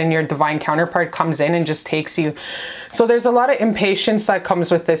a sudden your divine counterpart comes in and just takes you. So there's a lot of impatience that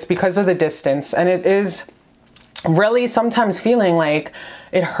comes with this because of the distance, and it is really sometimes feeling like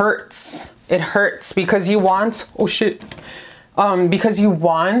it hurts. It hurts because you want, oh shit, because you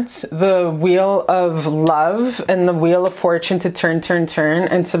want the wheel of love and the wheel of fortune to turn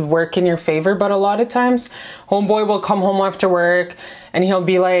and to work in your favor. But a lot of times homeboy will come home after work and he'll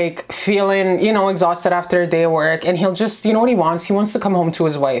be like feeling, you know, exhausted after a day of work, and he'll just, you know what he wants? He wants to come home to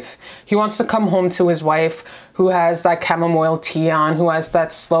his wife. He wants to come home to his wife who has that chamomile tea on, who has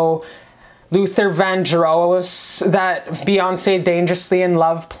that slow Luther Vandross, that Beyonce Dangerously in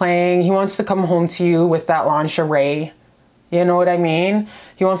Love playing. He wants to come home to you with that lingerie. You know what I mean?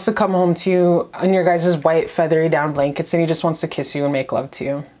 He wants to come home to you in your guys' white feathery down blankets, and he just wants to kiss you and make love to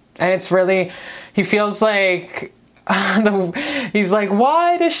you. And it's really, he feels like, he's like,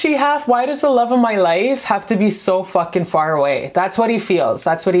 why does the love of my life have to be so fucking far away? That's what he feels.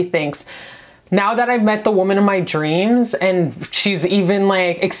 That's what he thinks. Now that I've met the woman of my dreams, and she's even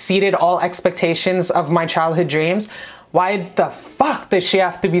like exceeded all expectations of my childhood dreams, why the fuck does she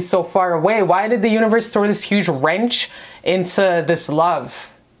have to be so far away? Why did the universe throw this huge wrench into this love?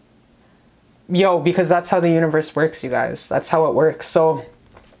 Yo, because that's how the universe works, you guys. That's how it works. So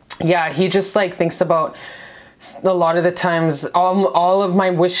yeah, he just like thinks about a lot of the times, all of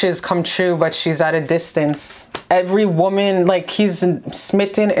my wishes come true, but she's at a distance. Every woman, like, he's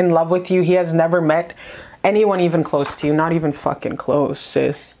smitten in love with you. He has never met anyone even close to you. Not even fucking close,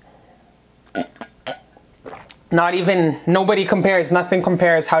 sis. Not even, nobody compares, nothing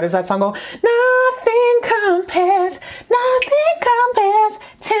compares. How does that song go? Nothing compares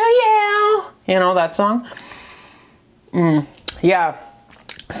to you. You know that song? Yeah.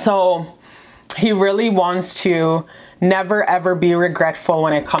 So he really wants to never ever be regretful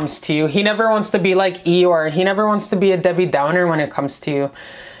when it comes to you. He never wants to be like Eeyore. He never wants to be a Debbie Downer when it comes to you.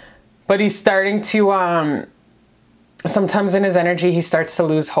 But he's starting to, sometimes in his energy, he starts to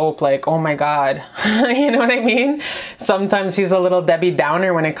lose hope. Like, oh my God, you know what I mean? Sometimes he's a little Debbie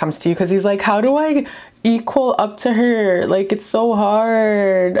Downer when it comes to you, because he's like, how do I equal up to her? Like, it's so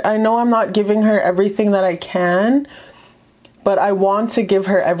hard. I know I'm not giving her everything that I can, but I want to give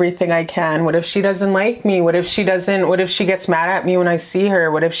her everything I can. What if she doesn't like me? What if she gets mad at me when I see her?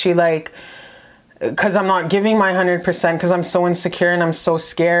 What if she like, because I'm not giving my 100% because I'm so insecure and I'm so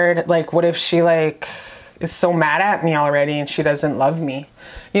scared. Like, what if she like is so mad at me already and she doesn't love me?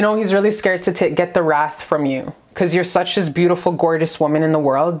 You know, he's really scared to get the wrath from you because you're such this beautiful, gorgeous woman in the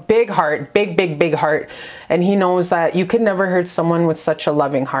world. Big heart, big heart. And he knows that you could never hurt someone with such a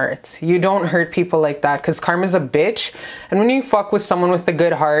loving heart. You don't hurt people like that, because karma's a bitch. And when you fuck with someone with a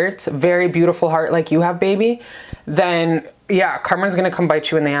good heart, very beautiful heart like you have, baby, then yeah, karma's gonna come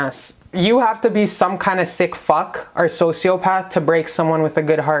bite you in the ass. You have to be some kind of sick fuck or sociopath to break someone with a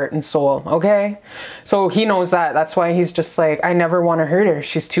good heart and soul, okay? So he knows that. That's why he's just like, I never want to hurt her.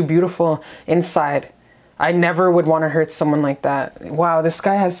 She's too beautiful inside. I never would want to hurt someone like that. Wow, this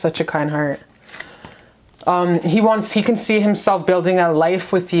guy has such a kind heart. He can see himself building a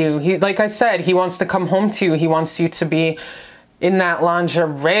life with you. Like I said, he wants to come home to you. He wants you to be in that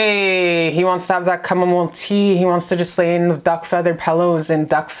lingerie. He wants to have that chamomile tea. He wants to just lay in the duck feather pillows and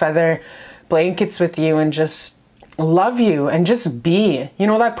duck feather blankets with you and just love you and just be. You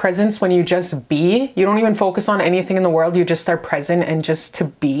know that presence when you just be? You don't even focus on anything in the world. You just are present and just to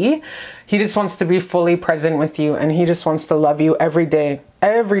be. He just wants to be fully present with you, and he just wants to love you every day.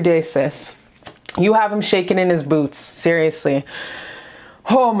 Every day, sis. You have him shaking in his boots. Seriously.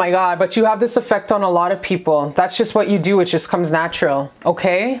 Oh my God, but you have this effect on a lot of people. That's just what you do. It just comes natural.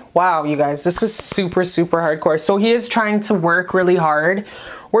 Okay? Wow, you guys, this is super, super hardcore. So he is trying to work really hard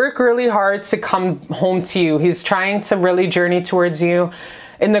to come home to you. He's trying to really journey towards you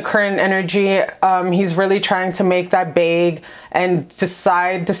in the current energy. He's really trying to make that big and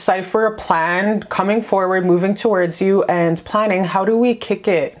decipher a plan, coming forward, moving towards you, and planning, how do we kick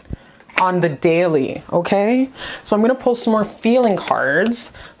it on the daily? Okay, so I'm gonna pull some more feeling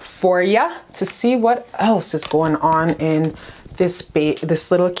cards for ya to see what else is going on in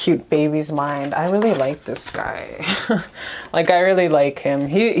this little cute baby's mind. I really like this guy. Like, I really like him.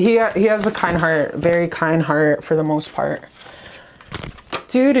 He has a kind heart, very kind heart for the most part.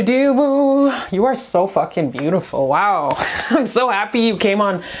 Do-do-do-woo. You are so fucking beautiful. Wow. I'm so happy you came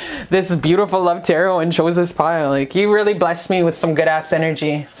on this Beautiful Love Tarot and chose this pile. Like, you really blessed me with some good ass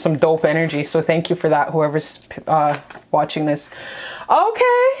energy, some dope energy. So thank you for that, whoever's watching this.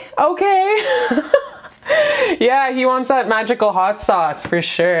 Okay. Yeah, he wants that magical hot sauce for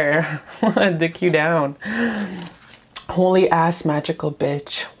sure. Dick you down. Holy ass magical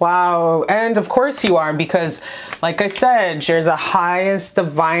bitch. Wow. And of course you are, because like I said, you're the highest,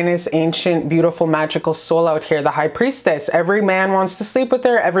 divinest, ancient, beautiful, magical soul out here, the high priestess. Every man wants to sleep with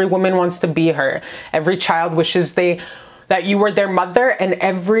her. Every woman wants to be her. Every child wishes that you were their mother, and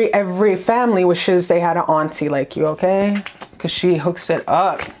every family wishes they had an auntie like you, okay? Because she hooks it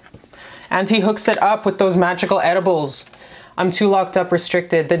up. And he hooks it up with those magical edibles. I'm too locked up,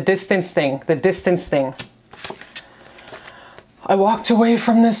 restricted. The distance thing. I walked away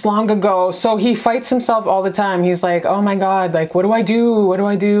from this long ago. So he fights himself all the time. He's like, oh my God, like, what do I do? What do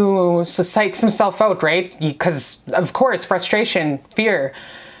I do? So psychs himself out, right? Because of course, frustration, fear,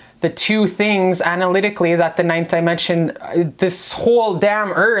 the two things analytically that the ninth dimension, this whole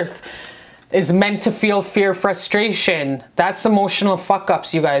damn earth is meant to feel fear, frustration. That's emotional fuck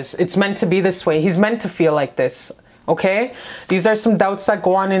ups, you guys. It's meant to be this way. He's meant to feel like this. Okay? These are some doubts that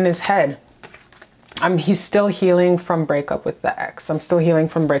go on in his head. He's still healing from breakup with the ex. I'm still healing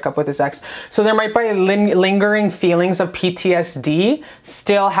from breakup with his ex. So there might be lingering feelings of PTSD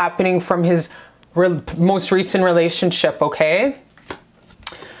still happening from his most recent relationship, okay?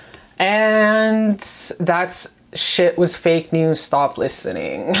 And that's shit was fake news. Stop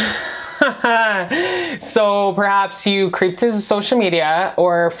listening. So perhaps you creeped his social media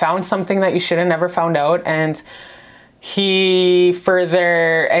or found something that you should have never found out, and you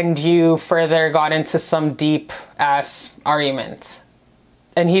further got into some deep ass argument.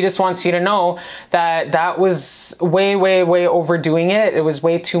 And he just wants you to know that that was way overdoing it. It was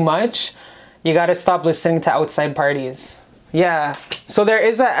way too much. You got to stop listening to outside parties. Yeah. So there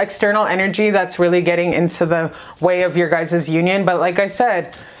is an external energy that's really getting into the way of your guys' union. But like I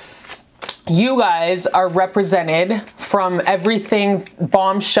said, you guys are represented from everything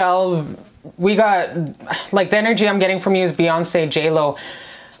bombshell. We got, like, the energy I'm getting from you is Beyonce, J-Lo,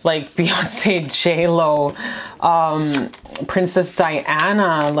 like Beyonce, J-Lo, Princess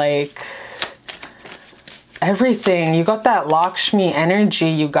Diana, like everything. You got that Lakshmi energy,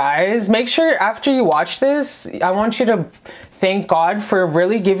 you guys. Make sure after you watch this, I want you to thank God for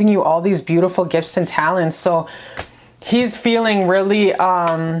really giving you all these beautiful gifts and talents. So he's feeling really,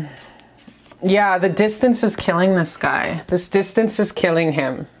 yeah, the distance is killing this guy. This distance is killing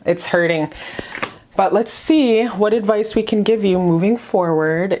him. It's hurting. But let's see what advice we can give you moving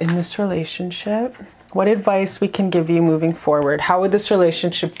forward in this relationship. What advice we can give you moving forward. How would this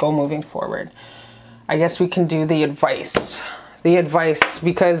relationship go moving forward? I guess we can do the advice. The advice,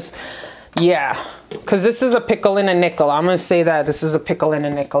 because, yeah. Because this is a pickle in a nickel. I'm going to say that. This is a pickle in a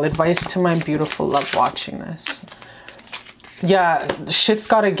nickel. Advice to my beautiful love watching this. Yeah, shit's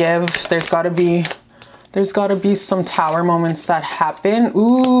gotta give. There's gotta be some tower moments that happen.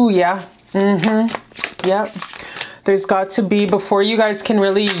 Ooh, yeah. Yep. There's got to be, before you guys can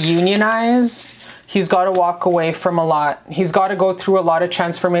really unionize, he's got to walk away from a lot. He's got to go through a lot of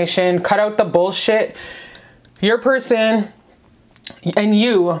transformation. Cut out the bullshit. Your person and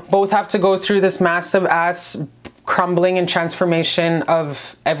you both have to go through this massive ass crumbling and transformation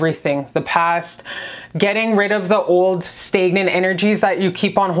of everything. The past, getting rid of the old stagnant energies that you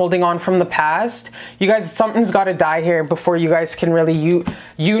keep on holding on from the past. You guys, something's got to die here before you guys can really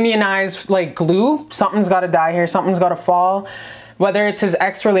unionize like glue. Something's got to die here. Something's got to fall Whether it's his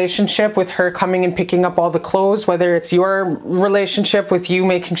ex relationship with her coming and picking up all the clothes, whether it's your relationship with you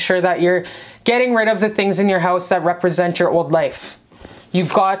making sure that you're getting rid of the things in your house that represent your old life.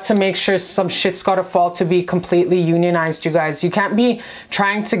 You've got to make sure some shit's got to fall to be completely unionized, you guys. You can't be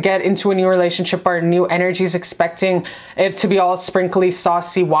trying to get into a new relationship or new energies expecting it to be all sprinkly,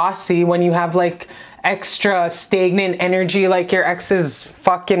 saucy, wassy when you have like extra stagnant energy like your ex's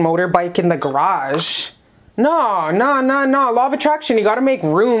fucking motorbike in the garage. No. Law of attraction. You got to make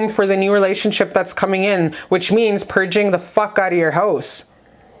room for the new relationship that's coming in, which means purging the fuck out of your house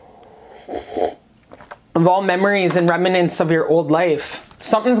of all memories and remnants of your old life.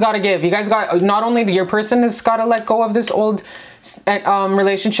 Something's got to give. You guys got, not only your person has got to let go of this old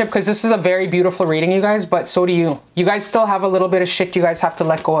relationship, because this is a very beautiful reading, you guys, but so do you. You guys still have a little bit of shit you guys have to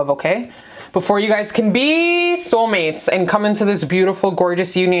let go of, okay? Before you guys can be soulmates and come into this beautiful,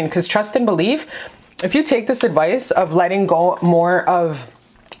 gorgeous union. Because trust and believe, if you take this advice of letting go more of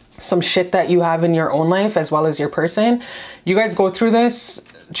some shit that you have in your own life as well as your person, you guys go through this,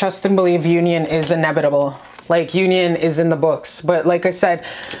 trust and believe union is inevitable. Like, union is in the books. But like I said,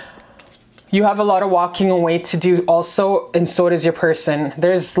 you have a lot of walking away to do also, and so does your person.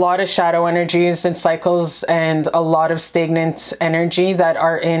 There's a lot of shadow energies and cycles and a lot of stagnant energy that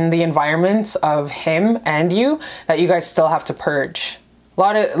are in the environment of him and you that you guys still have to purge. A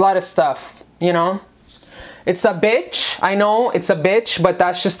lot of stuff, you know? It's a bitch. I know it's a bitch, but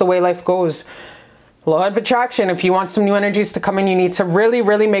that's just the way life goes. Law of attraction. If you want some new energies to come in, you need to really,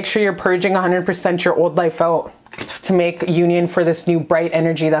 really make sure you're purging 100% your old life out to make union for this new bright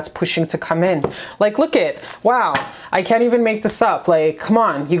energy that's pushing to come in. Like, look it. Wow. I can't even make this up. Like, come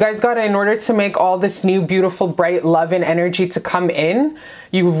on. You guys got to, in order to make all this new, beautiful, bright love and energy to come in,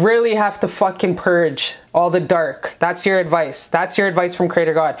 you really have to fucking purge all the dark. That's your advice. That's your advice from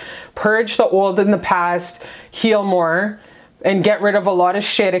Creator God. Purge the old in the past, heal more, and get rid of a lot of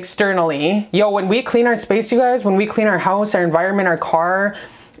shit externally. Yo, when we clean our space, you guys, when we clean our house, our environment, our car,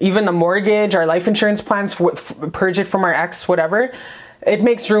 even the mortgage, our life insurance plans, purge it from our ex, whatever, it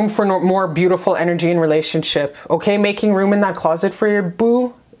makes room for more beautiful energy in relationship. Okay, making room in that closet for your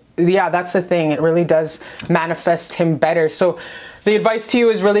boo, yeah, that's the thing. It really does manifest him better. So the advice to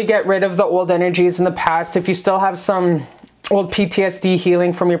you is really get rid of the old energies in the past. If you still have some old PTSD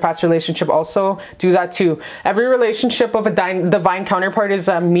healing from your past relationship, also do that too. Every relationship of a divine counterpart is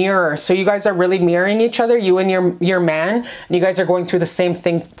a mirror. So you guys are really mirroring each other, you and your man, and you guys are going through the same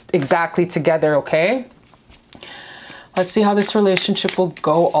thing exactly together, okay? Let's see how this relationship will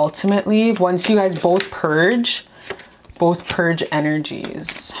go ultimately. Once you guys both purge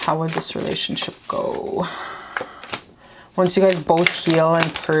energies, how would this relationship go? Once you guys both heal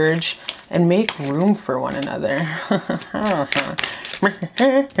and purge and make room for one another.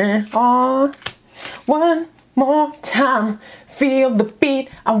 Oh, one more time, feel the beat,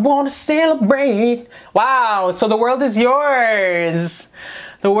 I want to celebrate. Wow, so the world is yours.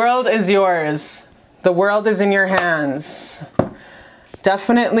 The world is yours. The world is in your hands.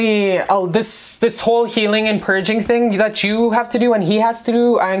 Definitely, this whole healing and purging thing that you have to do and he has to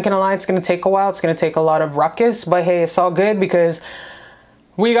do, I ain't gonna lie, it's gonna take a while. It's gonna take a lot of ruckus, but hey, it's all good because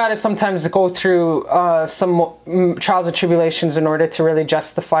we gotta sometimes go through some trials and tribulations in order to really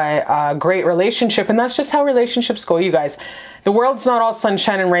justify a great relationship. And that's just how relationships go, you guys. The world's not all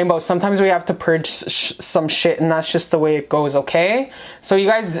sunshine and rainbows. Sometimes we have to purge some shit, and that's just the way it goes, okay? So you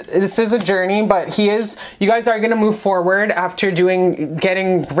guys, this is a journey, but you guys are gonna move forward after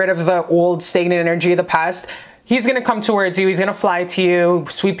getting rid of the old stagnant energy of the past. He's going to come towards you. He's going to fly to you,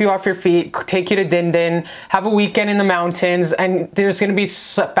 sweep you off your feet, take you to Din Din, have a weekend in the mountains, and there's going to be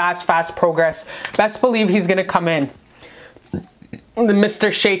fast progress. Best believe he's going to come in. The Mr.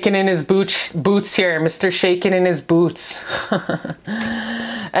 Shaking in his boots here. Mr. Shaking in his boots.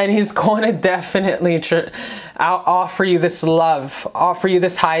 And he's going to definitely offer you this love, offer you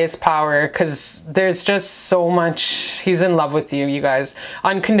this highest power, because there's just so much. He's in love with you, you guys.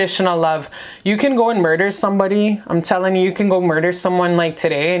 Unconditional love. You can go and murder somebody. I'm telling you, you can go murder someone like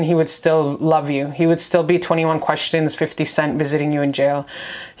today and he would still love you. He would still be 21 Questions, 50 Cent visiting you in jail.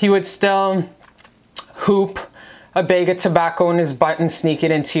 He would still hoop a bag of tobacco in his butt and sneak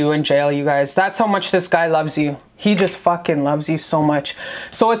it into you in jail, you guys. That's how much this guy loves you. He just fucking loves you so much.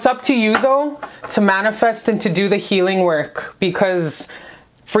 So it's up to you, though, to manifest and to do the healing work, because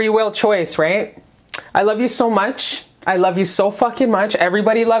free will choice, right? I love you so much. I love you so fucking much.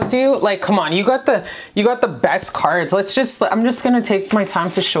 Everybody loves you. Like, come on, you got the best cards. I'm just gonna take my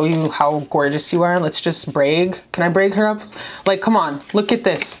time to show you how gorgeous you are. Let's just brag. Can I brag her up? Like, come on, look at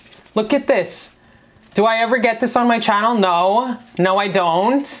this. Look at this. Do I ever get this on my channel? No. No, I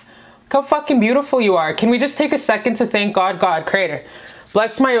don't. Look how fucking beautiful you are. Can we just take a second to thank God? God, creator,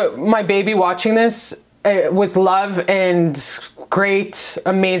 bless my baby watching this with love and great,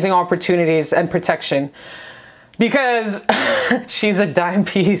 amazing opportunities and protection. Because she's a dime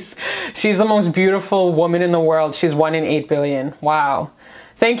piece. She's the most beautiful woman in the world. She's 1 in 8 billion. Wow.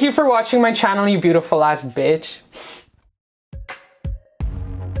 Thank you for watching my channel, you beautiful ass bitch.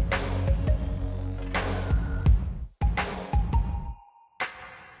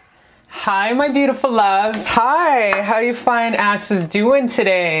 Hi, my beautiful loves. Hi, how you fine asses doing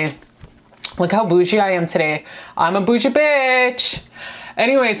today? Look how bougie I am today. I'm a bougie bitch.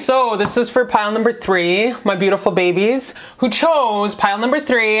 Anyway, so this is for pile number 3, my beautiful babies who chose pile number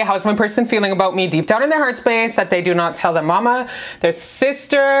 3. How's my person feeling about me deep down in their heart space that they do not tell their mama, their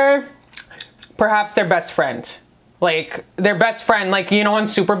sister, perhaps their best friend. Like their best friend, like, you know, in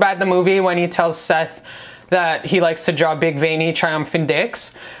Superbad the movie when he tells Seth that he likes to draw big veiny triumphant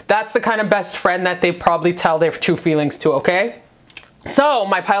dicks. That's the kind of best friend that they probably tell their true feelings to, okay? So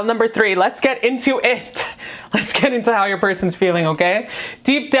my pile number 3, let's get into it. Let's get into how your person's feeling, okay?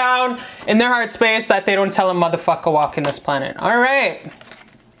 Deep down in their heart space that they don't tell a motherfucker walking this planet. All right.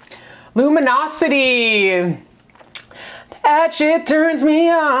 Luminosity. That shit turns me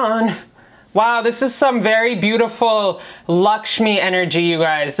on. Wow, this is some very beautiful Lakshmi energy, you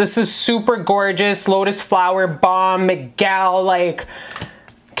guys. This is super gorgeous. Lotus flower bomb, Miguel, like...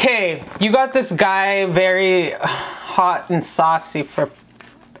 Okay, you got this guy very hot and saucy for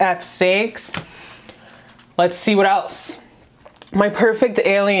F's sakes. Let's see what else. My perfect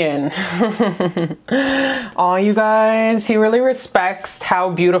alien. Aw, you guys, he really respects how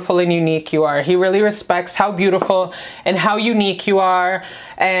beautiful and unique you are. He really respects how beautiful and how unique you are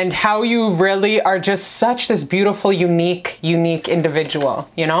and how you really are just such this beautiful, unique individual,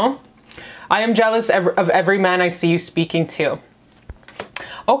 you know? I am jealous of every man I see you speaking to.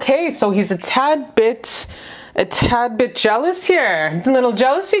 Okay, so he's a tad bit jealous here. A little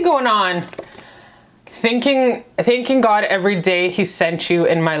jealousy going on. Thanking God every day he sent you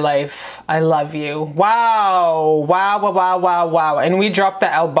in my life. I love you. Wow. Wow, wow, wow, wow, wow. And we dropped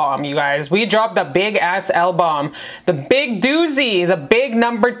the L-bomb, you guys. We dropped the big ass L-bomb. The big doozy. The big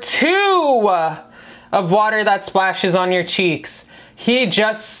number 2 of water that splashes on your cheeks. He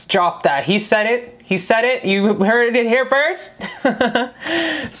just dropped that. He said it. He said it. You heard it here first.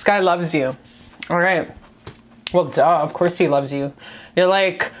 This guy loves you. All right. Well, duh. Of course he loves you. You're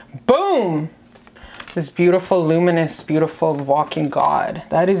like, boom. This beautiful, luminous, beautiful walking God.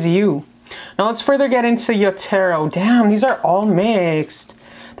 That is you. Now let's further get into your tarot. Damn, these are all mixed.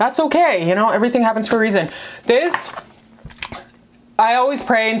 That's okay. You know, everything happens for a reason. This, I always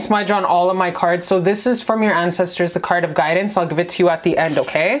pray and smudge on all of my cards. So this is from your ancestors, the card of guidance. I'll give it to you at the end,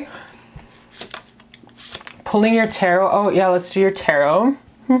 okay? Pulling your tarot. Oh, yeah, let's do your tarot.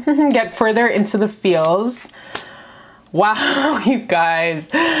 Get further into the feels. Wow, you guys,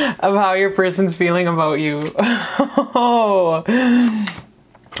 of how your person's feeling about you. Oh,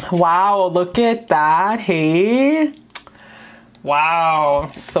 wow, look at that, hey?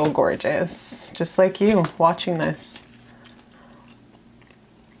 Wow, so gorgeous. Just like you, watching this.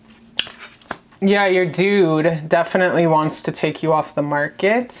 Yeah, your dude definitely wants to take you off the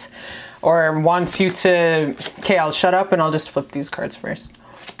market or wants you to... Okay, I'll shut up and I'll just flip these cards first.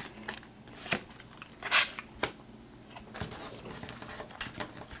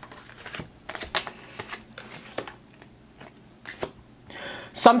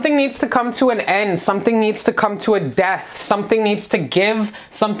 Something needs to come to an end. Something needs to come to a death. Something needs to give.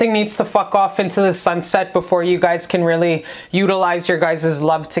 Something needs to fuck off into the sunset before you guys can really utilize your guys'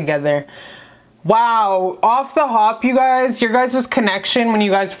 love together. Wow. Off the hop, you guys, your guys' connection when you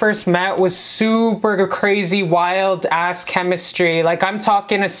guys first met was super crazy, wild ass chemistry. Like I'm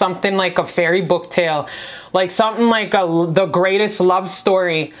talking to something like a fairy book tale. Like something like the greatest love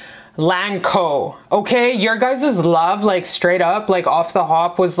story. Lanco. Okay, your guys' love, like straight up, like off the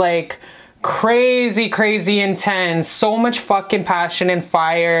hop, was like crazy intense. So much fucking passion and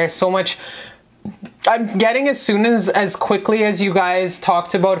fire. So much. I'm getting as quickly as you guys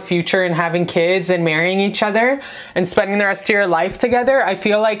talked about a future and having kids and marrying each other and spending the rest of your life together. I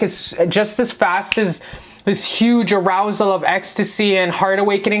feel like it's just as fast as this huge arousal of ecstasy and heart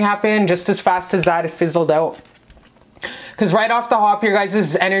awakening happened, just as fast as that, it fizzled out. Because right off the hop, your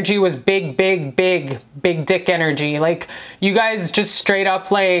guys' energy was big dick energy. Like, you guys just straight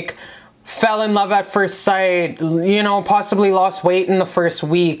up, like, fell in love at first sight, you know, possibly lost weight in the first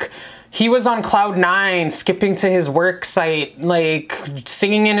week. He was on cloud 9, skipping to his work site, like,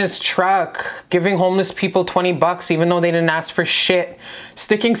 singing in his truck, giving homeless people 20 bucks even though they didn't ask for shit,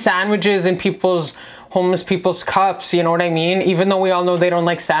 sticking sandwiches in people's homeless people's cups, you know what I mean? Even though we all know they don't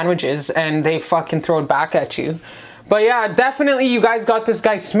like sandwiches and they fucking throw it back at you. But yeah, definitely you guys got this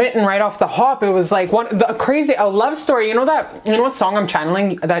guy smitten right off the hop. It was like a love story. You know what song I'm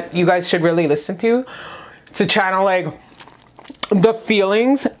channeling that you guys should really listen to channel like the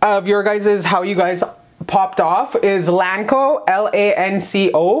feelings of your guys's, how you guys popped off, is Lanco,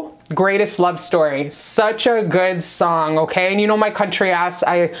 Lanco, Greatest Love Story. Such a good song, okay? And you know my country ass,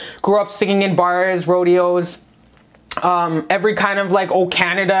 I grew up singing in bars, rodeos, every kind of like old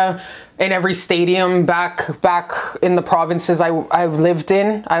Canada, in every stadium back in the provinces I've lived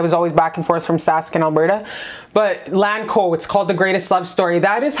in. I was always back and forth from Sask and Alberta. But Lanco, it's called The Greatest Love Story.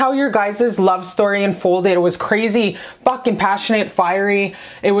 That is how your guys' love story unfolded. It was crazy, fucking passionate, fiery.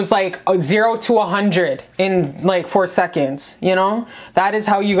 It was like 0 to 100 in like 4 seconds, you know? That is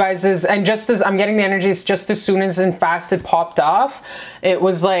how you guys' and just as I'm getting the energies, just as soon as and fast it popped off, it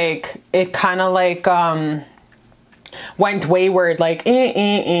was like, it kind of like, went wayward, like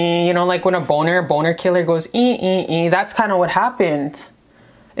you know, like when a boner killer goes that's kind of what happened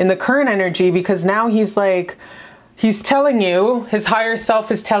in the current energy, because now he's like, he's telling you, his higher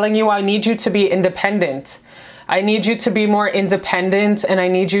self is telling you, I need you to be independent. I need you to be more independent, and I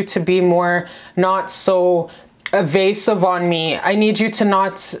need you to be more not so evasive on me. I need you to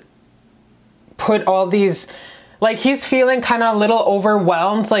not put all these, like he's feeling kind of a little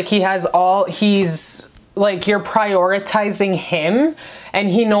overwhelmed, like he's like you're prioritizing him, and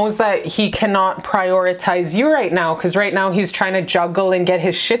he knows that he cannot prioritize you right now, because right now he's trying to juggle and get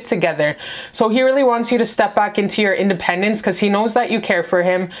his shit together. So he really wants you to step back into your independence, because he knows that you care for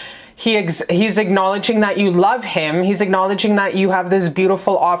him. He's acknowledging that you love him. He's acknowledging that you have this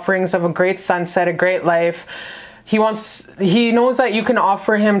beautiful offerings of a great sunset, a great life. He knows that you can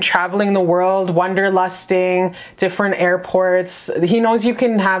offer him traveling the world, wanderlusting, different airports. He knows you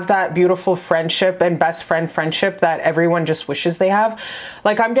can have that beautiful friendship and best friend friendship that everyone just wishes they have.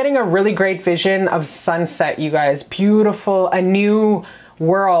 Like, I'm getting a really great vision of sunset, you guys. Beautiful, a new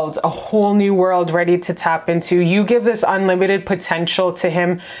world, a whole new world ready to tap into. You give this unlimited potential to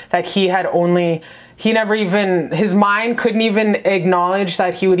him that his mind couldn't even acknowledge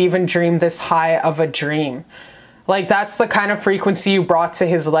that he would even dream this high of a dream. Like, that's the kind of frequency you brought to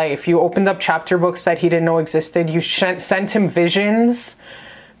his life. You opened up chapter books that he didn't know existed. You sent him visions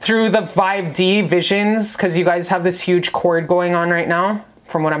through the 5D visions, because you guys have this huge cord going on right now,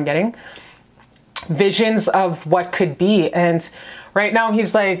 from what I'm getting. Visions of what could be. And right now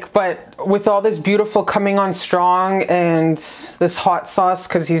he's like, but with all this beautiful coming on strong and this hot sauce,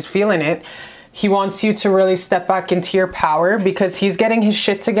 because he's feeling it, he wants you to really step back into your power, because he's getting his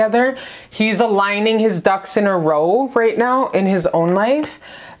shit together. He's aligning his ducks in a row right now in his own life.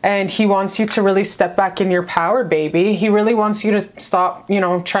 And he wants you to really step back in your power, baby. He really wants you to stop, you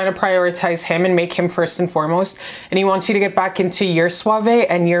know, trying to prioritize him and make him first and foremost. And he wants you to get back into your suave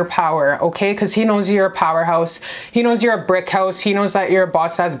and your power, okay? Because he knows you're a powerhouse. He knows you're a brick house. He knows that you're a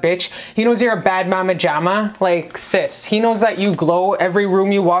boss-ass bitch. He knows you're a bad mama jamma, like sis. He knows that you glow. Every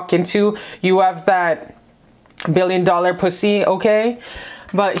room you walk into, you have that $1 billion pussy, okay?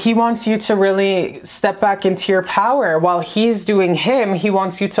 But he wants you to really step back into your power. While he's doing him, he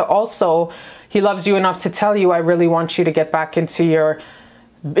wants you to also, he loves you enough to tell you, I really want you to get back into your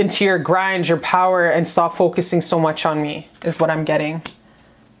grind, your power, and stop focusing so much on me, is what I'm getting.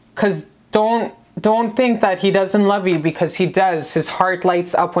 Because don't think that he doesn't love you, because he does. His heart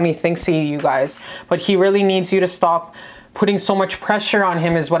lights up when he thinks of you guys. But he really needs you to stop putting so much pressure on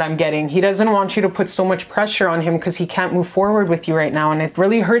him, is what I'm getting. He doesn't want you to put so much pressure on him, because he can't move forward with you right now. And it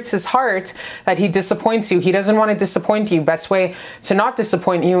really hurts his heart that he disappoints you. He doesn't want to disappoint you. Best way to not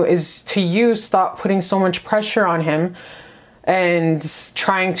disappoint you is to stop putting so much pressure on him and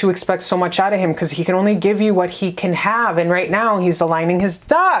trying to expect so much out of him, because he can only give you what he can have. And right now he's aligning his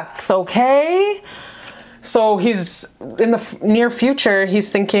ducks, okay? So he's in the near future,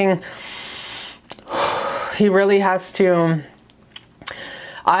 he's thinking, he really has to,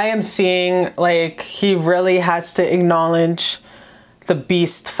 I am seeing like he really has to acknowledge the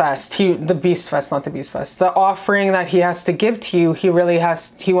beast fest. The offering that he has to give to you, he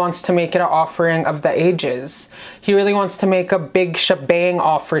wants to make it an offering of the ages. He really wants to make a big shebang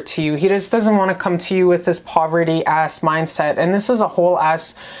offer to you. He just doesn't want to come to you with this poverty ass mindset. And this is a whole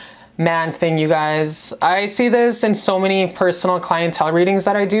ass man thing, you guys. I see this in so many personal clientele readings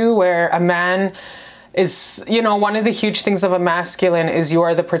that I do, where a man is, you know, one of the huge things of a masculine is you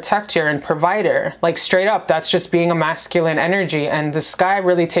are the protector and provider. Like, straight up, that's just being a masculine energy. And this guy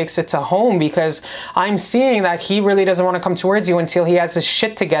really takes it to home, because I'm seeing that he really doesn't want to come towards you until he has his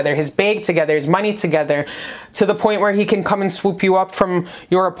shit together, his bag together, his money together, to the point where he can come and swoop you up from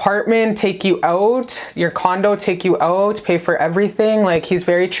your apartment, take you out, your condo, take you out, pay for everything. Like, he's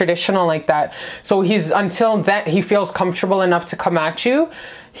very traditional like that. So until then, he feels comfortable enough to come at you.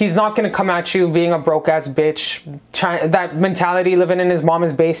 He's not going to come at you being a broke ass bitch, that mentality, living in his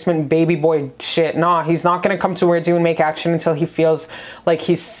mama's basement, baby boy shit. Nah, he's not going to come towards you and make action until he feels like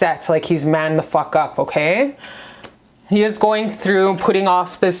he's set, like he's man the fuck up, okay? He is going through putting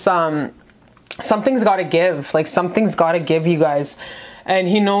off this, something's got to give. Like, something's got to give, you guys. And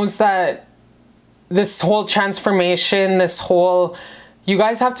he knows that this whole transformation, you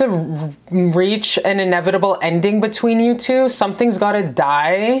guys have to reach an inevitable ending between you two. Something's got to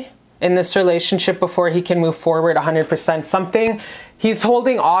die in this relationship before he can move forward 100%. He's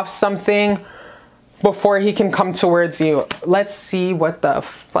holding off something before he can come towards you. Let's see what the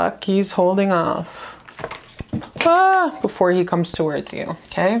fuck he's holding off before he comes towards you,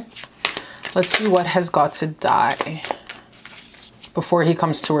 okay? Let's see what has got to die before he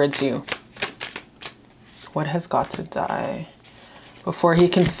comes towards you. What has got to die before he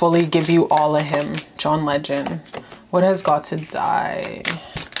can fully give you all of him? John Legend. What has got to die?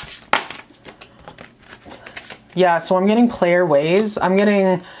 Yeah, so I'm getting player ways.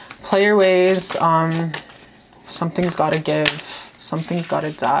 Something's got to give. Something's got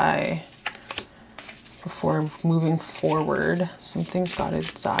to die before moving forward. Something's got to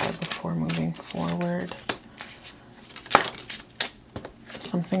die before moving forward.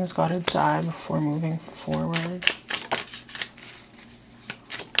 Something's got to die before moving forward.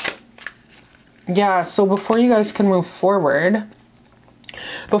 Yeah, so before you guys can move forward,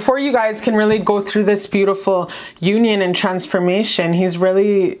 before you guys can really go through this beautiful union and transformation, he's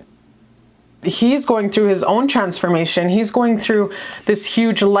going through his own transformation. He's going through this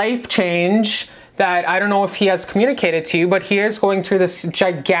huge life change that I don't know if he has communicated to you, but he is going through this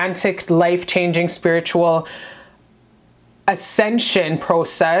gigantic life-changing spiritual ascension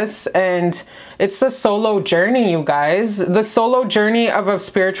process, and it's a solo journey, you guys. The solo journey of a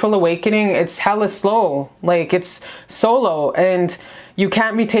spiritual awakening, it's hella slow. Like, it's solo, and you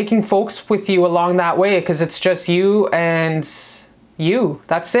can't be taking folks with you along that way because it's just you and you.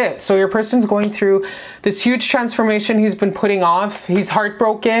 That's it. So your person's going through this huge transformation he's been putting off. He's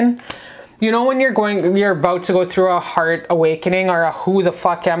heartbroken. You know, when you're about to go through a heart awakening or a who the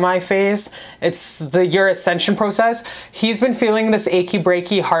fuck am I phase, it's your ascension process. He's been feeling this achy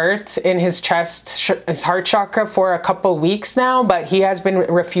breaky heart in his chest, his heart chakra, for a couple weeks now, but he has been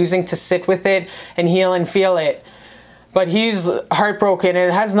refusing to sit with it and heal and feel it. But he's heartbroken,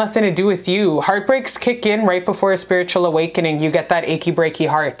 and it has nothing to do with you. Heartbreaks kick in right before a spiritual awakening. You get that achy breaky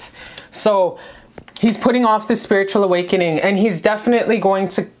heart. So he's putting off this spiritual awakening, and he's definitely going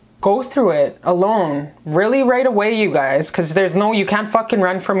to go through it alone, really, right away, you guys, because you can't fucking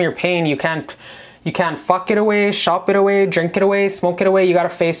run from your pain. You can't fuck it away, shop it away, drink it away, smoke it away. You got to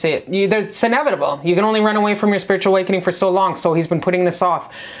face it. It's inevitable. You can only run away from your spiritual awakening for so long. So he's been putting this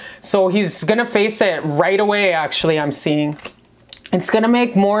off. So he's going to face it right away, actually, I'm seeing. It's going to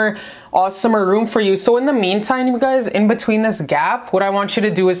make more awesomer room for you. So in the meantime, you guys, in between this gap, what I want you to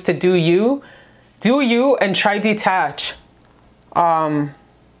do is to do you and try detach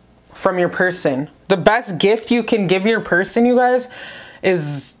from your person. The best gift you can give your person, you guys,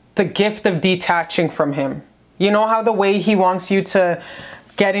 is the gift of detaching from him. You know how the way he wants you to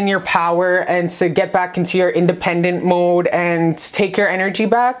get in your power and to get back into your independent mode and take your energy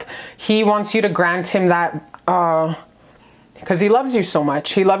back? He wants you to grant him that because he loves you so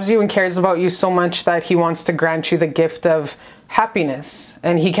much. He loves you and cares about you so much that he wants to grant you the gift of happiness.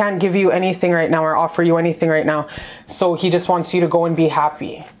 And he can't give you anything right now or offer you anything right now. So he just wants you to go and be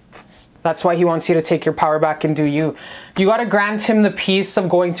happy. That's why he wants you to take your power back and do you. You got to grant him the peace of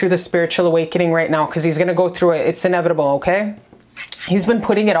going through the spiritual awakening right now, because he's going to go through it. It's inevitable, okay? He's been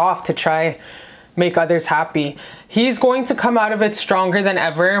putting it off to try make others happy. He's going to come out of it stronger than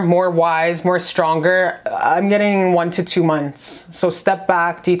ever, more wise, more stronger. I'm getting 1 to 2 months. So step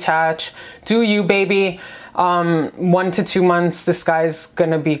back, detach, do you, baby. 1 to 2 months, this guy's going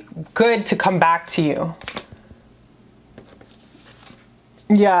to be good to come back to you.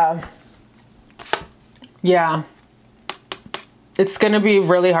 Yeah. Yeah. It's going to be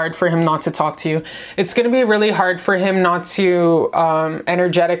really hard for him not to talk to you. It's going to be really hard for him not to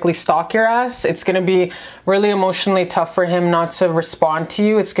energetically stalk your ass. It's going to be really emotionally tough for him not to respond to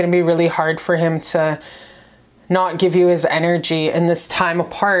you. It's going to be really hard for him to not give you his energy in this time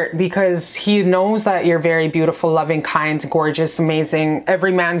apart, because he knows that you're very beautiful, loving, kind, gorgeous, amazing,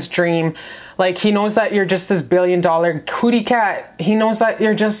 every man's dream. Like, he knows that you're just this $1 billion cootie cat. He knows that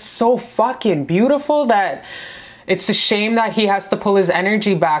you're just so fucking beautiful that it's a shame that he has to pull his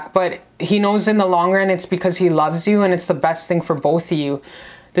energy back, but he knows in the long run it's because he loves you and it's the best thing for both of you.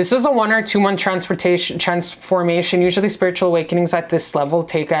 This is a 1 or 2 month transformation. Usually spiritual awakenings at this level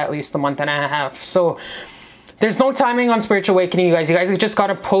take at least a month and a half. So there's no timing on spiritual awakening, you guys. You guys just got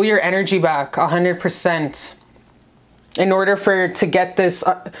to pull your energy back 100% in order to get this,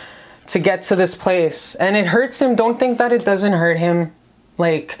 to get to this place. And it hurts him. Don't think that it doesn't hurt him.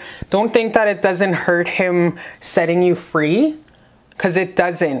 Like, don't think that it doesn't hurt him setting you free, because it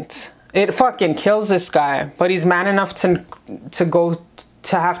doesn't. It fucking kills this guy, but he's man enough to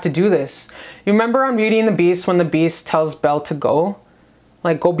have to do this. You remember on Beauty and the Beast when the Beast tells Belle to go?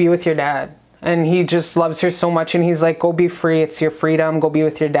 Like, go be with your dad. And he just loves her so much and he's like, go be free. It's your freedom. Go be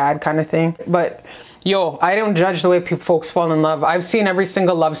with your dad kind of thing. But yo, I don't judge the way folks fall in love. I've seen every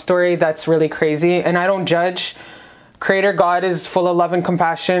single love story that's really crazy and I don't judge. Creator God is full of love and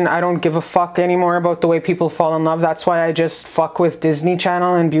compassion. I don't give a fuck anymore about the way people fall in love. That's why I just fuck with Disney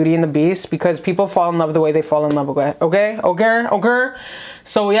Channel and Beauty and the Beast, because people fall in love the way they fall in love. Okay?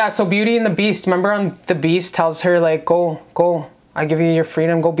 So yeah, so Beauty and the Beast, remember on the Beast tells her like, go, I give you your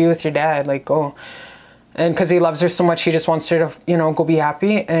freedom, go be with your dad, like go. And because he loves her so much, he just wants her to, you know, go be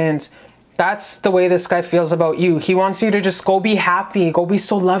happy. And that's the way this guy feels about you. He wants you to just go be happy, go be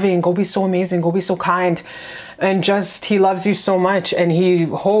so loving, go be so amazing, go be so kind. And just, he loves you so much. And he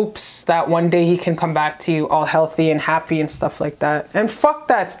hopes that one day he can come back to you all healthy and happy and stuff like that. And fuck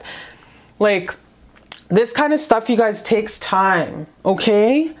that. Like, this kind of stuff, you guys, takes time,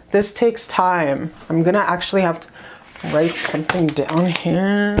 okay? This takes time. I'm gonna actually have to write something down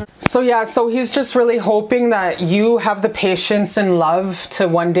here. So yeah, so he's just really hoping that you have the patience and love to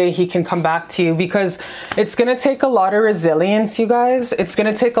one day he can come back to you, because it's gonna take a lot of resilience, you guys. It's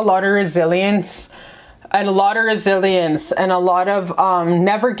gonna take a lot of resilience and a lot of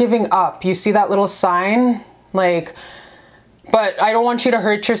never giving up. You see that little sign? Like, but I don't want you to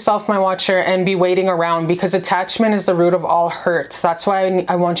hurt yourself, my watcher, and be waiting around, because attachment is the root of all hurt. That's why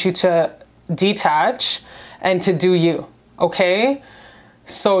I want you to detach and to do you, okay?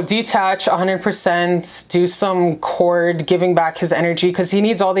 So detach 100%, do some cord giving back his energy, because he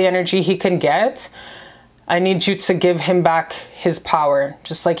needs all the energy he can get. I need you to give him back his power,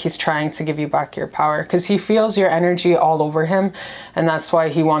 just like he's trying to give you back your power, because he feels your energy all over him. And that's why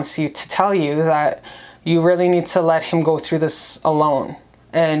he wants you to tell you that you really need to let him go through this alone.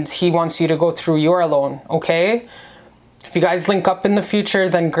 And he wants you to go through your alone, okay? If you guys link up in the future,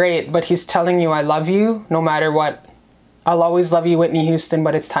 then great. But he's telling you, I love you no matter what. I'll always love you, Whitney Houston,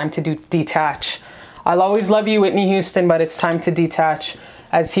 but it's time to detach. I'll always love you, Whitney Houston, but it's time to detach,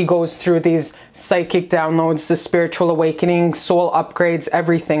 as he goes through these psychic downloads, the spiritual awakening, soul upgrades,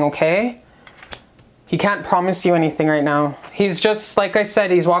 everything, okay? He can't promise you anything right now. He's just, like I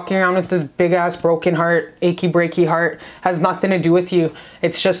said, he's walking around with this big ass broken heart, achy breaky heart. Has nothing to do with you.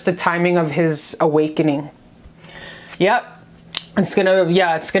 It's just the timing of his awakening. Yep. It's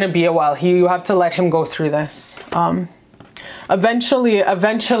gonna be a while. You have to let him go through this.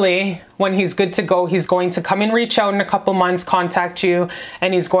 Eventually, when he's good to go, he's going to come and reach out in a couple months, contact you,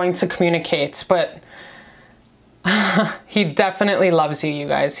 and he's going to communicate. But he definitely loves you, you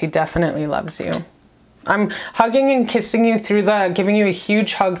guys. He definitely loves you. I'm hugging and kissing you through giving you a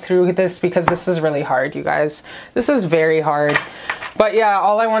huge hug through this, because this is really hard, you guys. This is very hard. But yeah,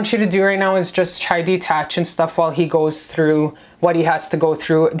 all I want you to do right now is just try detach and stuff while he goes through what he has to go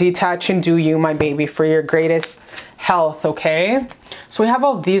through. Detach and do you, my baby, for your greatest health, okay? So we have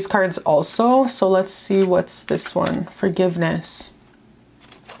all these cards also. So let's see, what's this one? Forgiveness.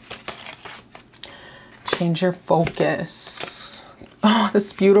 Change your focus. Oh,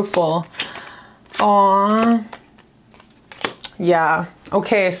 that's beautiful. Aww. Yeah.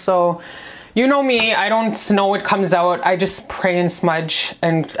 Okay, so you know me, I don't know what comes out. I just pray and smudge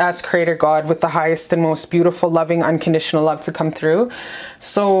and ask Creator God with the highest and most beautiful, loving, unconditional love to come through.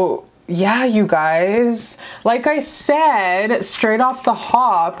 So yeah, you guys, like I said, straight off the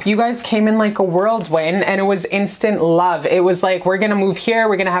hop, you guys came in like a whirlwind, and it was instant love. It was like, we're gonna move here,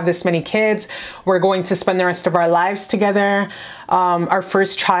 we're gonna have this many kids, we're going to spend the rest of our lives together. Our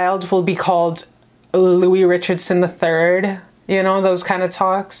first child will be called Louis Richardson III. You know, those kind of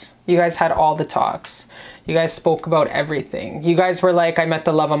talks. You guys had all the talks. You guys spoke about everything. You guys were like, I met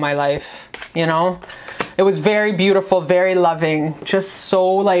the love of my life, you know? It was very beautiful, very loving. Just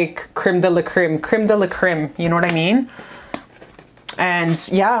so like creme de la creme, you know what I mean? And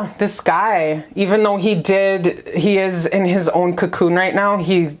yeah, this guy, even though he is in his own cocoon right now,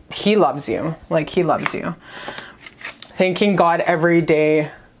 he loves you. Like, he loves you. Thanking God every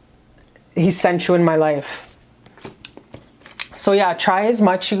day he sent you in my life. So yeah, try as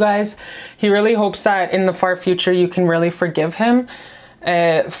much, you guys. He really hopes that in the far future you can really forgive him.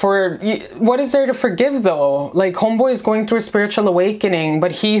 What is there to forgive though? Like, homeboy is going through a spiritual awakening,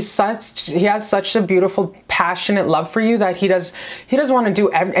 but he has such a beautiful, passionate love for you that he doesn't want to do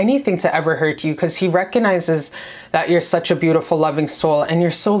anything to ever hurt you, because he recognizes that you're such a beautiful, loving soul, and you're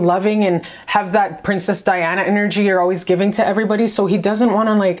so loving and have that Princess Diana energy you're always giving to everybody. So he doesn't want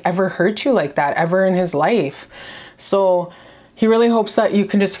to like ever hurt you like that ever in his life. So he really hopes that you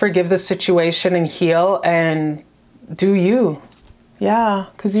can just forgive the situation and heal and do you. Yeah,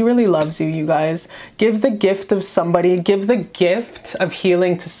 because he really loves you, you guys. Give the gift of somebody, give the gift of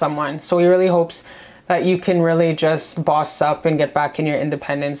healing to someone. So he really hopes that you can really just boss up and get back in your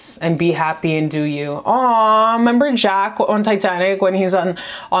independence and be happy and do you. Aw, remember Jack on Titanic when he's on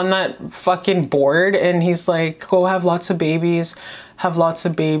that fucking board and he's like, go have lots of babies,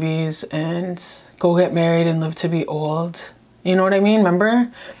 and go get married and live to be old. You know what I mean?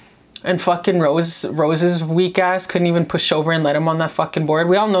 Remember? And fucking Rose's weak ass couldn't even push over and let him on that fucking board.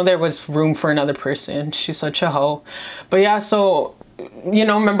 We all know there was room for another person. She's such a hoe. But yeah, so, you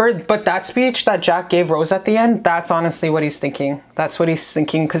know, remember, but that speech that Jack gave Rose at the end, that's honestly what he's thinking. That's what he's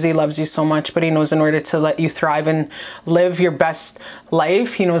thinking, because he loves you so much, but he knows in order to let you thrive and live your best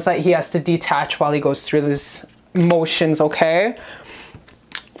life, he knows that he has to detach while he goes through these motions, okay?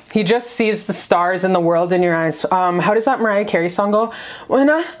 He just sees the stars in the world in your eyes. How does that Mariah Carey song go? When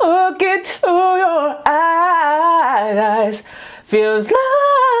I look into your eyes, feels like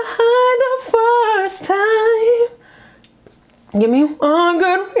the first time. Give me one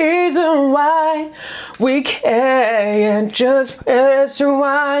good reason why we can't just press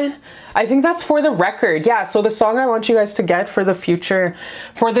rewind. I think that's For the Record. Yeah, so the song I want you guys to get for the future,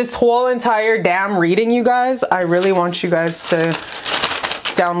 for this whole entire damn reading, you guys, I really want you guys to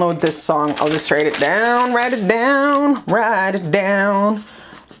download this song. I'll just write it down, write it down.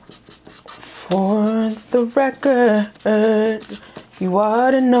 For the record, you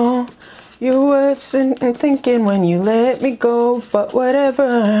ought to know your words and thinking when you let me go, but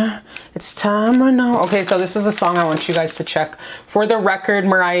whatever, it's time or no. Okay, so this is the song I want you guys to check. For the Record,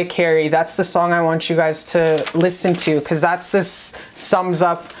 Mariah Carey. That's the song I want you guys to listen to, because this sums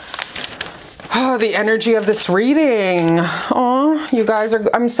up the energy of this reading. Oh, you guys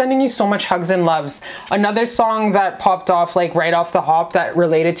I'm sending you so much hugs and loves. Another song that popped off like right off the hop that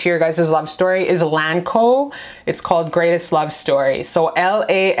related to your guys' love story is Lanco. It's called Greatest Love Story. So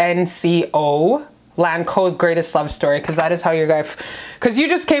Lanco, Lanco, Greatest Love Story, because that is how your guy, because you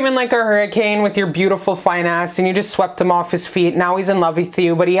just came in like a hurricane with your beautiful fine ass and you just swept him off his feet. Now he's in love with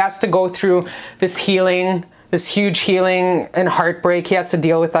you, but he has to go through this healing, this huge healing and heartbreak. He has to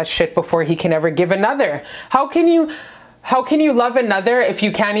deal with that shit before he can ever give another. How can you love another if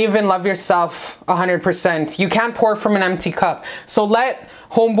you can't even love yourself 100%? You can't pour from an empty cup. So let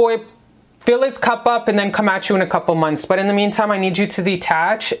homeboy fill his cup up and then come at you in a couple months. But in the meantime, I need you to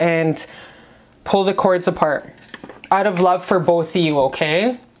detach and pull the cords apart out of love for both of you,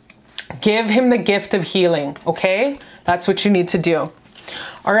 okay? Give him the gift of healing, okay? That's what you need to do.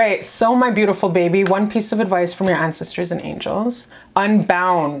 All right, so my beautiful baby, one piece of advice from your ancestors and angels: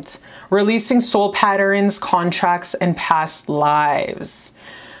 unbound, releasing soul patterns, contracts, and past lives.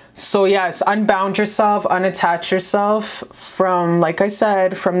 So yes, unbound yourself, unattach yourself from, like I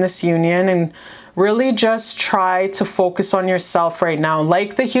said, from this union, and really just try to focus on yourself right now.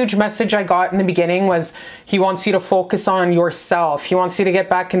 Like the huge message I got in the beginning was he wants you to focus on yourself. He wants you to get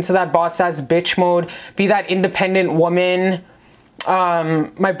back into that boss ass bitch mode, be that independent woman.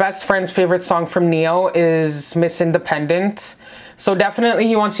 My best friend's favorite song from Neo is Miss Independent. So definitely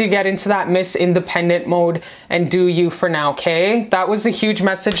he wants you to get into that Miss Independent mode and do you for now, okay? That was the huge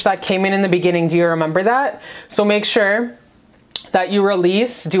message that came in the beginning. Do you remember that? So make sure that you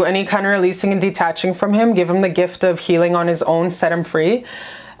release, do any kind of releasing and detaching from him. Give him the gift of healing on his own, set him free.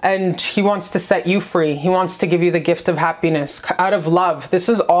 And he wants to set you free. He wants to give you the gift of happiness out of love. This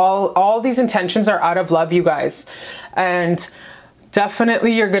is all these intentions are out of love, you guys. And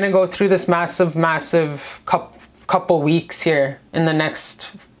definitely you're going to go through this massive couple weeks here in the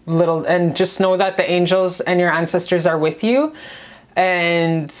next little, and just know that the angels and your ancestors are with you,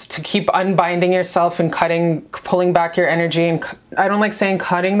 and to keep unbinding yourself and pulling back your energy. And I don't like saying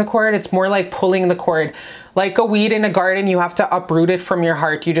cutting the cord. It's more like pulling the cord. Like a weed in a garden, you have to uproot it from your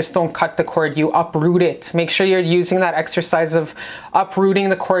heart. You just don't cut the cord, you uproot it. Make sure you're using that exercise of uprooting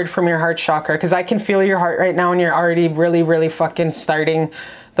the cord from your heart chakra, because I can feel your heart right now and you're already really fucking starting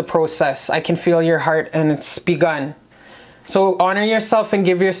the process. I can feel your heart and it's begun. So honor yourself and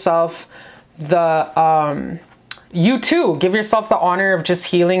give yourself the, you too, give yourself the honor of just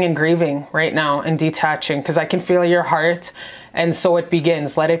healing and grieving right now and detaching, because I can feel your heart And so it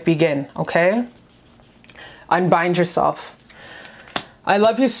begins. Let it begin, okay? Unbind yourself. I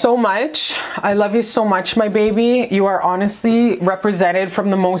love you so much. I love you so much, my baby. You are honestly represented from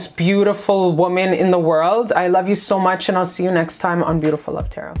the most beautiful woman in the world. I love you so much, and I'll see you next time on Beautiful Love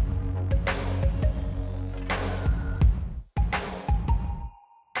Tarot.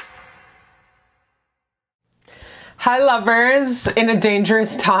 Hi lovers, in a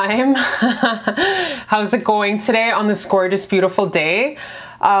dangerous time. How's it going today on this gorgeous, beautiful day?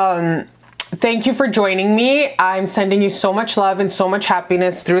 Thank you for joining me. I'm sending you so much love and so much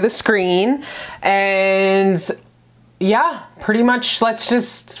happiness through the screen. And yeah, pretty much let's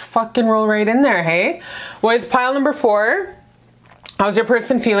just fucking roll right in there, hey? With pile number 4, how's your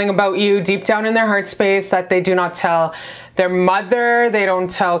person feeling about you deep down in their heart space that they do not tell their mother, they don't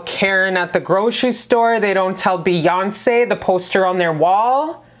tell Karen at the grocery store, they don't tell Beyonce, the poster on their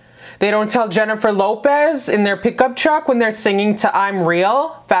wall, they don't tell Jennifer Lopez in their pickup truck when they're singing to I'm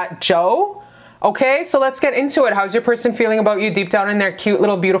Real, Fat Joe? Okay, so let's get into it. How's your person feeling about you deep down in their cute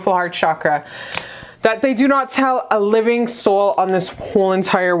little beautiful heart chakra? That they do not tell a living soul on this whole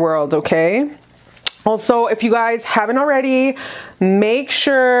entire world, okay? Also, if you guys haven't already, make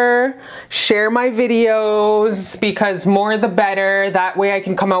sure share my videos, because more the better. That way I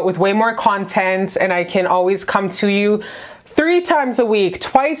can come out with way more content, and I can always come to you 3 times a week,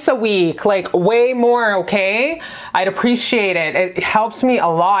 twice a week, like way more, okay? I'd appreciate it. It helps me a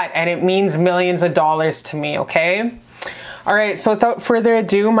lot, and it means millions of dollars to me, okay? All right, so without further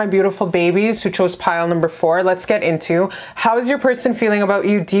ado, my beautiful babies who chose pile number 4, let's get into how is your person feeling about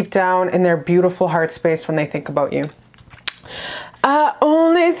you deep down in their beautiful heart space when they think about you. I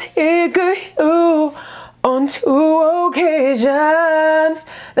only think of you on 2 occasions,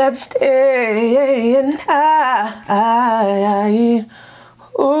 that's day and night.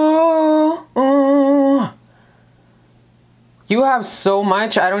 Ooh, ooh. You have so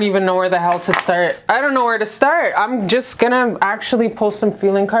much, I don't even know where the hell to start. I don't know where to start. I'm just gonna actually pull some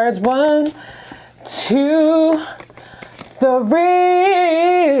feeling cards. 1, 2,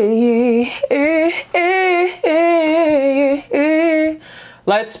 3.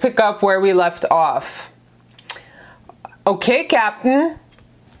 Let's pick up where we left off. Okay, Captain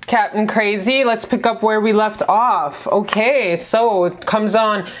Crazy, let's pick up where we left off. Okay, so it comes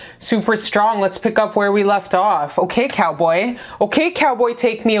on super strong. Let's pick up where we left off. Okay, Cowboy. Okay, Cowboy,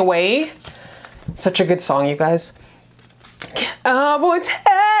 take me away. Such a good song, you guys. Cowboy,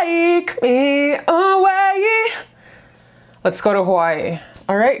 take me away. Let's go to Hawaii.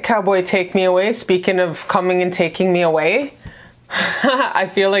 All right, Cowboy, take me away. Speaking of coming and taking me away, I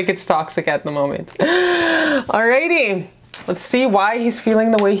feel like it's toxic at the moment. Alrighty, let's see why he's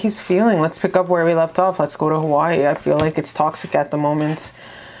feeling the way he's feeling. Let's pick up where we left off. Let's go to Hawaii. I feel like it's toxic at the moment.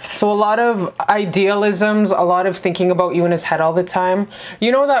 So a lot of idealisms, a lot of thinking about you in his head all the time.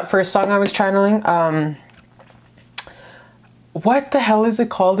 You know that first song I was channeling? What the hell is it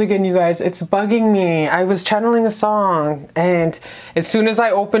called again, you guys? It's bugging me. I was channeling a song, and as soon as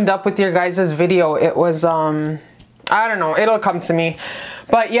I opened up with your guys' video, it was, I don't know, it'll come to me.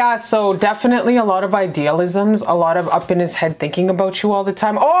 But yeah, so definitely a lot of idealisms, a lot of up in his head thinking about you all the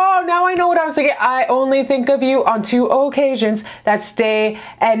time. Oh, now I know what I was thinking. I only think of you on 2 occasions. That's day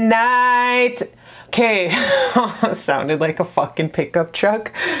and night. Okay, sounded like a fucking pickup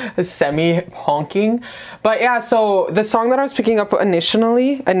truck, a semi-honking. But yeah, so the song that I was picking up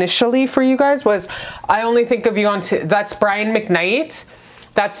initially for you guys was I Only Think of You on that's Brian McKnight.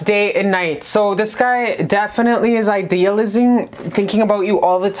 That's day and night. So this guy definitely is idealizing, thinking about you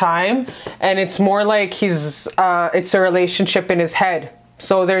all the time. And it's more like he's, it's a relationship in his head.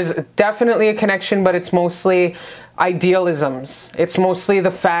 So there's definitely a connection, but it's mostly idealisms. It's mostly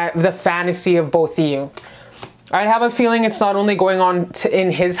the fantasy of both of you. I have a feeling it's not only going on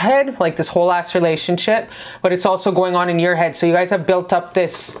in his head, like this whole ass relationship, but it's also going on in your head. So you guys have built up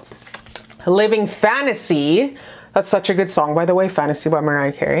this living fantasy. That's such a good song, by the way, Fantasy by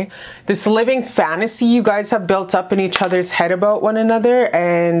Mariah Carey. This living fantasy you guys have built up in each other's head about one another,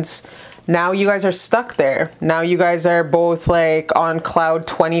 and now you guys are stuck there. Now you guys are both like on cloud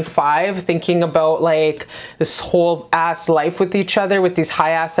 25, thinking about like this whole ass life with each other, with these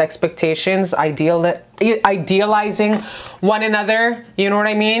high ass expectations, idealizing one another, you know what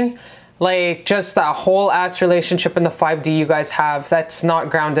I mean? Like just that whole ass relationship in the 5D you guys have, that's not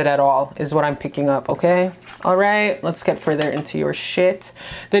grounded at all, is what I'm picking up, okay? All right, let's get further into your shit.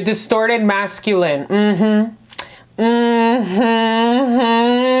 The distorted masculine.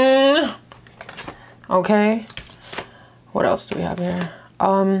 Okay, what else do we have here?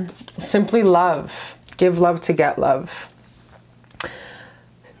 Simply love. Give love to get love.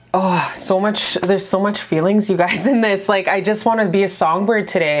 Oh, there's so much feelings, you guys, in this. Like, I just want to be a songbird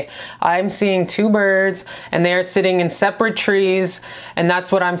today. I'm seeing two birds and they're sitting in separate trees, and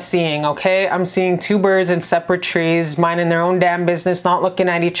that's what I'm seeing, okay? I'm seeing two birds in separate trees, minding their own damn business, not looking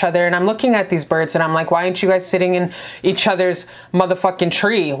at each other. And I'm looking at these birds and I'm like, why aren't you guys sitting in each other's motherfucking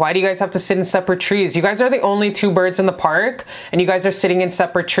tree? Why do you guys have to sit in separate trees? You guys are the only two birds in the park and you guys are sitting in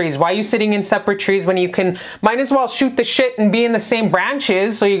separate trees. Why are you sitting in separate trees when you can, might as well shoot the shit and be in the same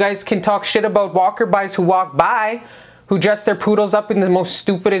branches so you guys can talk shit about walker-bys who walk by, who dress their poodles up in the most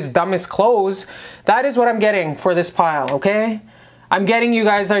stupidest, dumbest clothes. That is what I'm getting for this pile, okay? I'm getting you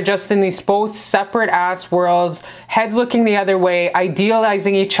guys are just in these both separate ass worlds, heads looking the other way,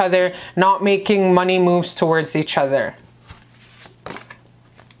 idealizing each other, not making money moves towards each other.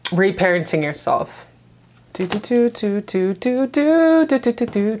 Reparenting yourself. Do do do do do do do do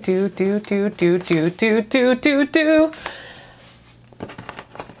do do do do do do do do do do.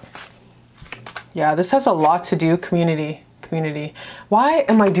 Yeah, this has a lot to do, community. Why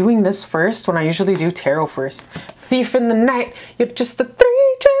am I doing this first when I usually do tarot first? Thief in the night, you're just a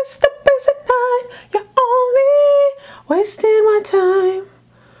three, just a busy night. You're only wasting my time.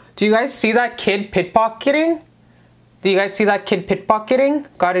 Do you guys see that kid pickpocketing? Do you guys see that kid pickpocketing?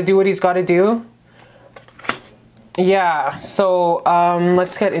 Gotta do what he's gotta do. Yeah, so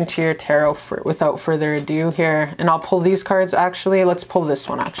let's get into your tarot without further ado here. And I'll pull these cards actually. Let's pull this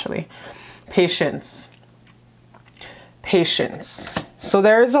one actually. Patience. Patience. So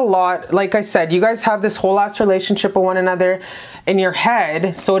there is a lot, like I said, you guys have this whole ass relationship with one another in your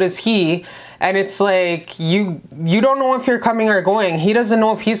head, so does he. And it's like, you don't know if you're coming or going. He doesn't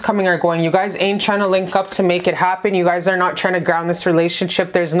know if he's coming or going. You guys ain't trying to link up to make it happen. You guys are not trying to ground this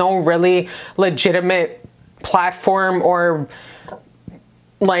relationship. There's no really legitimate platform or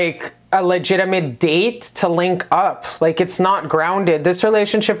like a legitimate date to link up. Like, it's not grounded. This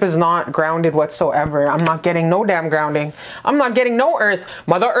relationship is not grounded whatsoever. I'm not getting no damn grounding. I'm not getting no earth.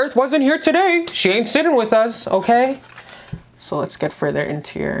 Mother Earth wasn't here today. She ain't sitting with us, okay? So let's get further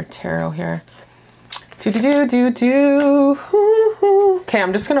into your tarot here. Do-do-do-do-do. Okay,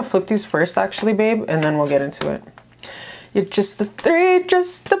 I'm just gonna flip these first actually, babe, and then we'll get into it. You're just the three,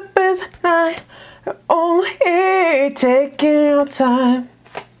 just the busy night. You're only taking your time.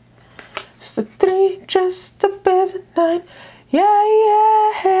 Just a three, just a busy night. Yeah,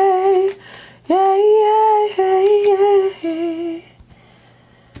 yeah, yeah, yeah, yeah.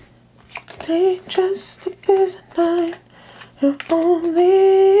 Three, just a busy night. You're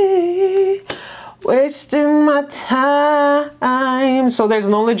only wasting my time. So there's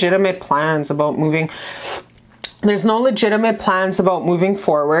no legitimate plans about moving. There's no legitimate plans about moving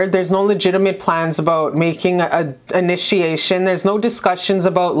forward. There's no legitimate plans about making a initiation. There's no discussions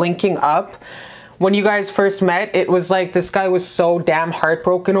about linking up. When you guys first met, it was like this guy was so damn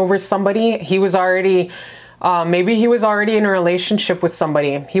heartbroken over somebody. He was already, maybe he was already in a relationship with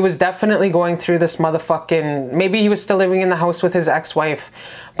somebody. He was definitely going through this motherfucking, maybe he was still living in the house with his ex-wife.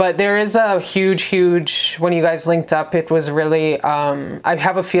 But there is a huge, when you guys linked up, it was really, I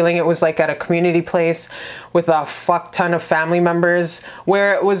have a feeling it was like at a community place with a fuck ton of family members,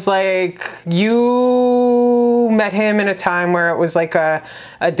 where it was like you met him in a time where it was like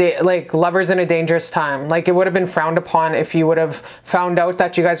like lovers in a dangerous time. Like, it would have been frowned upon if you would have found out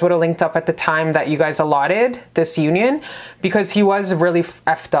that you guys would have linked up at the time that you guys allotted this union, because he was really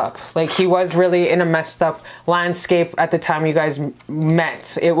effed up. Like, he was really in a messed up landscape at the time you guys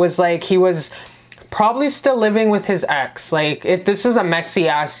met. It was like he was probably still living with his ex. Like, this is a messy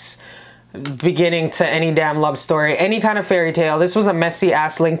ass beginning to any damn love story, any kind of fairy tale. This was a messy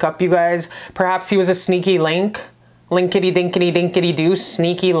ass link up, you guys. Perhaps he was a sneaky link. Linkity dinkity dinkity doo,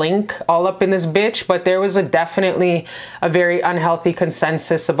 sneaky link all up in this bitch. But there was definitely a very unhealthy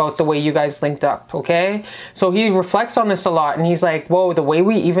consensus about the way you guys linked up, okay? So he reflects on this a lot and he's like, whoa, the way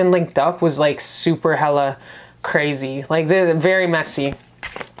we even linked up was like super hella crazy. Like, they're very messy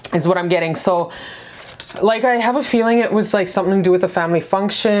is what I'm getting. So like, I have a feeling it was like something to do with a family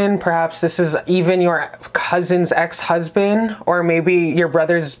function. Perhaps this is even your cousin's ex-husband, or maybe your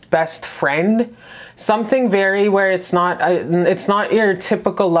brother's best friend. Something very where it's not your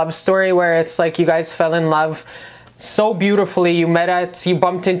typical love story where it's like you guys fell in love so beautifully. You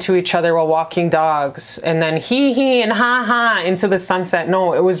bumped into each other while walking dogs, and then he and ha into the sunset.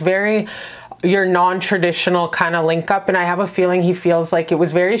 No, it was very your non-traditional kind of link up, and I have a feeling he feels like it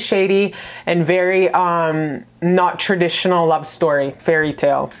was very shady and very not traditional love story, fairy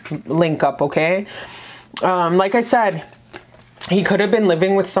tale link up, okay? Like I said, he could have been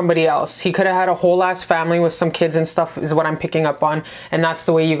living with somebody else. He could have had a whole ass family with some kids and stuff, is what I'm picking up on. And that's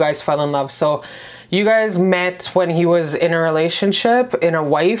the way you guys fell in love. So you guys met when he was in a relationship, in a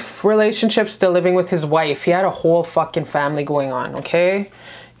wife relationship, still living with his wife. He had a whole fucking family going on, okay?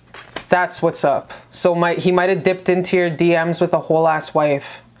 That's what's up. So he might have dipped into your DMs with a whole ass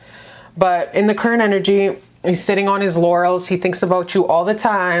wife. But in the current energy, he's sitting on his laurels. He thinks about you all the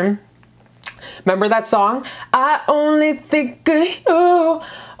time. Remember that song? I only think of you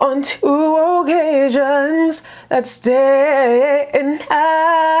on 2 occasions that day and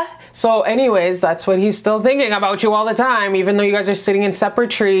night. So anyways, that's what he's still thinking about you all the time, even though you guys are sitting in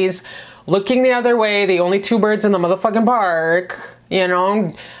separate trees, looking the other way, the only 2 birds in the motherfucking park. You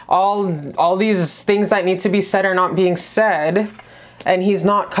know, all these things that need to be said are not being said. And he's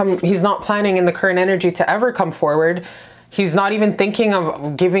not planning in the current energy to ever come forward. He's not even thinking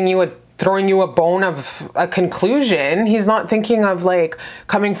of throwing you a bone of a conclusion. He's not thinking of like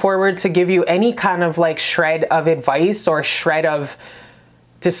coming forward to give you any kind of like shred of advice or shred of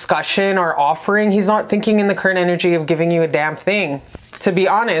discussion or offering. He's not thinking in the current energy of giving you a damn thing. To be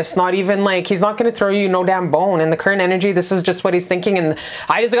honest, not even like, he's not going to throw you no damn bone. In the current energy, this is just what he's thinking. And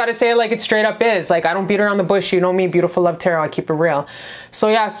I just got to say it like it straight up is. Like, I don't beat around the bush. You know me, Beautiful Love Tarot. I keep it real. So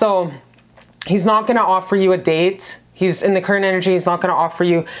yeah, so he's not going to offer you a date. He's in the current energy. He's not going to offer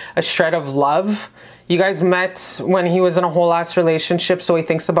you a shred of love. You guys met when he was in a whole ass relationship. So he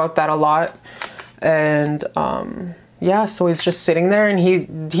thinks about that a lot. And, yeah, so he's just sitting there, and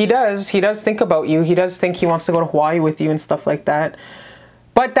he does think about you. He does think he wants to go to Hawaii with you and stuff like that.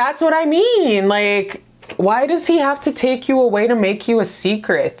 But that's what I mean. Like, why does he have to take you away to make you a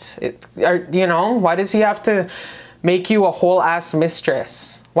secret? You know, why does he have to make you a whole ass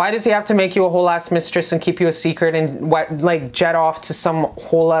mistress? Why does he have to make you a whole ass mistress and keep you a secret and like jet off to some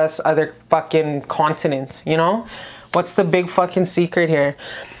whole ass other fucking continent? You know, what's the big fucking secret here?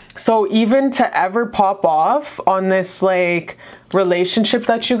 So even to ever pop off on this like relationship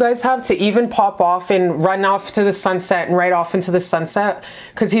that you guys have, to even pop off and run off to the sunset and right off into the sunset,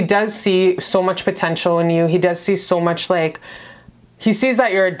 because he does see so much potential in you. He does see so much, like, he sees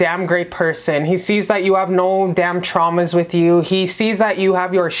that you're a damn great person. He sees that you have no damn traumas with you. He sees that you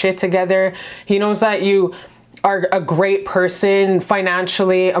have your shit together. He knows that you are a great person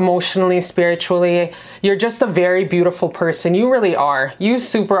financially, emotionally, spiritually. You're just a very beautiful person. You really are. You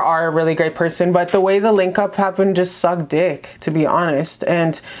super are a really great person. But the way the link up happened just sucked dick, to be honest.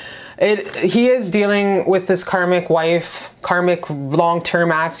 And he is dealing with this karmic wife, karmic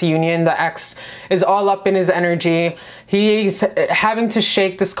long-term ass union. The ex is all up in his energy. He's having to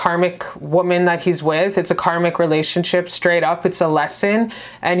shake this karmic woman that he's with. It's a karmic relationship, straight up. It's a lesson,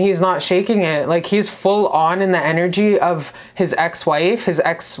 and he's not shaking it. Like, he's full on in the energy of his ex-wife, his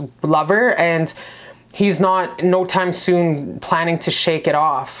ex-lover, and he's not no time soon planning to shake it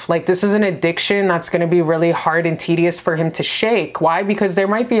off. Like, this is an addiction that's going to be really hard and tedious for him to shake. Why? Because there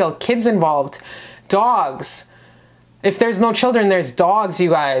might be kids involved, dogs. If there's no children, there's dogs, you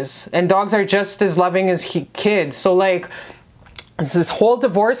guys. And dogs are just as loving as kids. So like, it's this whole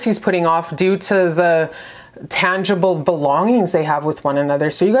divorce he's putting off due to the tangible belongings they have with one another.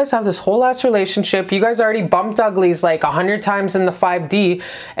 So you guys have this whole ass relationship. You guys already bumped uglies like 100 times in the 5D,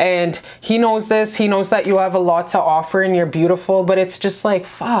 and he knows this. He knows that you have a lot to offer and you're beautiful, but it's just like,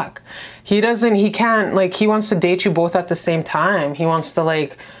 fuck. He can't, like, he wants to date you both at the same time. He wants to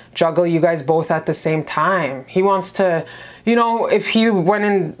like juggle you guys both at the same time. He wants to, you know, if he went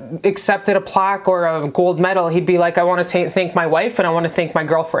and accepted a plaque or a gold medal, he'd be like, I want to thank my wife and I want to thank my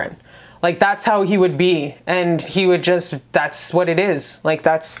girlfriend. Like, that's how he would be. And he would just, that's what it is. Like,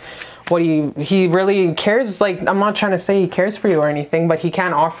 that's what he really cares. Like, I'm not trying to say he cares for you or anything, but he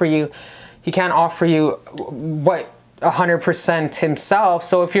can't offer you what 100% himself.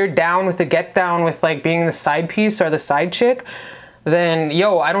 So if you're down with the get down with like being the side piece or the side chick, then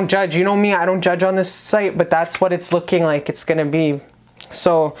yo, I don't judge. You know me, I don't judge on this site, but that's what it's looking like it's gonna be.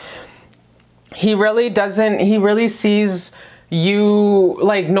 So he really sees you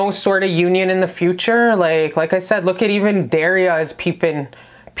like no sort of union in the future. Like I said, look at even Daria is peeping,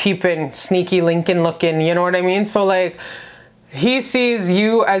 sneaky Lincoln looking, you know what I mean? So like, he sees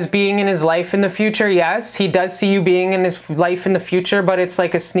you as being in his life in the future. Yes, he does see you being in his life in the future, but it's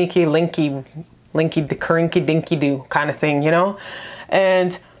like a sneaky linky corinky dinky do kind of thing, you know?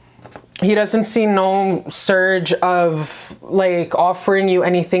 And he doesn't see no surge of like offering you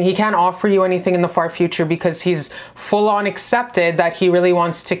anything. He can't offer you anything in the far future because he's full on accepted that he really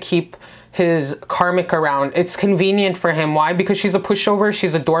wants to keep his karmic around. It's convenient for him. Why? Because she's a pushover.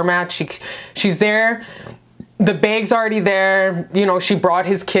 She's a doormat. She's there the bag's already there. You know, she brought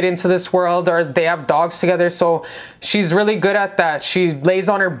his kid into this world, or they have dogs together. So she's really good at that. She lays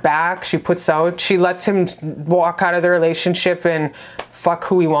on her back. She puts out. She lets him walk out of the relationship and fuck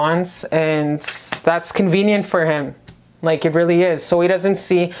who he wants. And that's convenient for him. Like, it really is. So he doesn't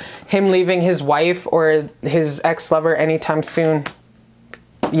see him leaving his wife or his ex-lover anytime soon.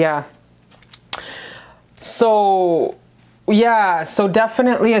 Yeah. So, yeah. So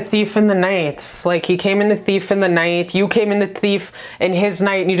definitely a thief in the night. Like, he came in the thief in the night. You came in the thief in his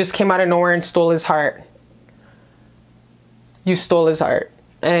night, and you just came out of nowhere and stole his heart. You stole his heart.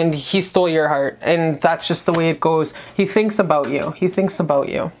 And he stole your heart. And that's just the way it goes. He thinks about you. He thinks about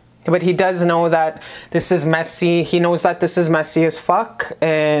you. But he does know that this is messy. He knows that this is messy as fuck.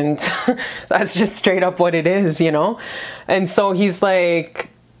 And that's just straight up what it is, you know? And so he's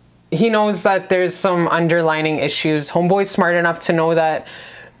like, he knows that there's some underlining issues. Homeboy's smart enough to know that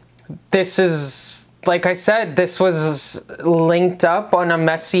this is, like I said, this was linked up on a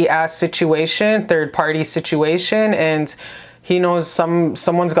messy ass situation, third party situation. And he knows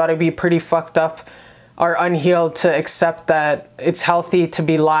someone's got to be pretty fucked up are unhealed to accept that it's healthy to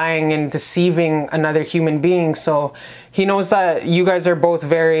be lying and deceiving another human being. So he knows that you guys are both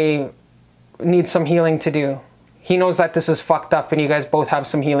need some healing to do. He knows that this is fucked up and you guys both have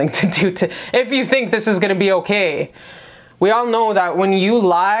some healing to do if you think this is going to be okay. We all know that when you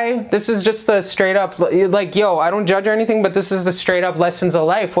lie, this is just the straight up, like, yo, I don't judge or anything, but this is the straight up lessons of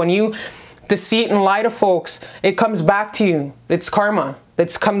life. When you deceit and lie to folks, it comes back to you. It's karma.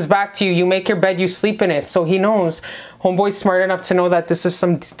 It comes back to you. You make your bed, you sleep in it. So he knows. Homeboy's smart enough to know that this is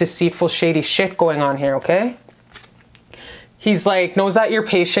some deceitful, shady shit going on here, okay? He's like, knows that you're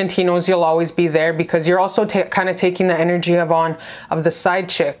patient. He knows you'll always be there because you're also kind of taking the energy of the side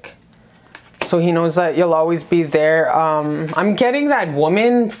chick. So he knows that you'll always be there. I'm getting that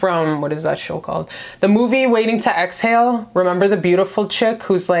woman from, what is that show called? The movie Waiting to Exhale. Remember the beautiful chick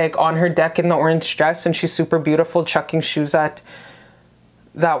who's like on her deck in the orange dress and she's super beautiful, chucking shoes at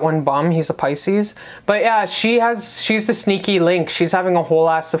that one bum. He's a Pisces. But yeah, she's the sneaky link. She's having a whole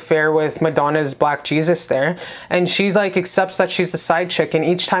ass affair with Madonna's Black Jesus there. And she like accepts that she's the side chick. And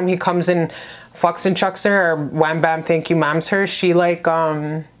each time he comes in, fucks and chucks her, or wham bam thank you mams her, she like,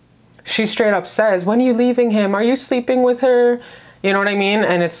 she straight up says, when are you leaving him? Are you sleeping with her? You know what I mean?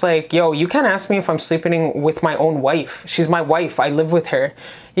 And it's like, yo, you can't ask me if I'm sleeping with my own wife. She's my wife. I live with her.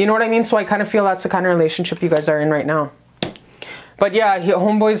 You know what I mean? So I kind of feel that's the kind of relationship you guys are in right now. But yeah,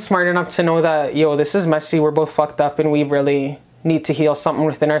 homeboy's smart enough to know that, yo, this is messy. We're both fucked up and we really need to heal something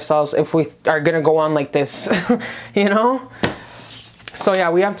within ourselves if we are going to go on like this, you know? So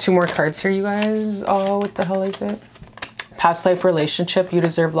yeah, we have 2 more cards here, you guys. Oh, what the hell is it? Past life relationship, you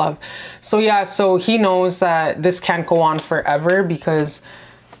deserve love. So yeah, so he knows that this can't go on forever because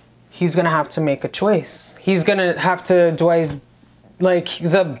he's going to have to make a choice. He's going to have to, like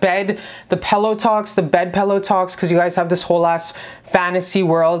the bed pillow talks, because you guys have this whole ass fantasy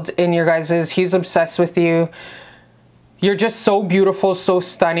world in your guys's. He's obsessed with you. You're just so beautiful, so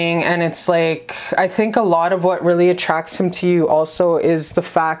stunning. And it's like, I think a lot of what really attracts him to you also is the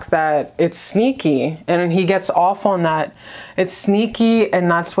fact that it's sneaky, and he gets off on that. It's sneaky, and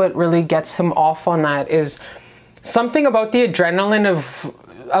that's what really gets him off on that, is something about the adrenaline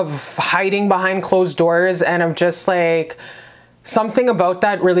of hiding behind closed doors, and of just like, something about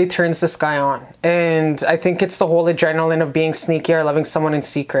that really turns this guy on. And I think it's the whole adrenaline of being sneaky or loving someone in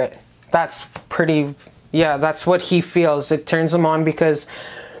secret. That's pretty, yeah, that's what he feels. It turns him on because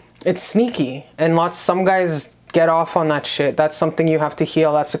it's sneaky. And some guys get off on that shit. That's something you have to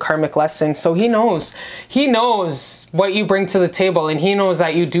heal. That's a karmic lesson. So he knows what you bring to the table, and he knows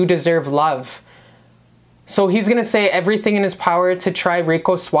that you do deserve love. So he's going to say everything in his power to try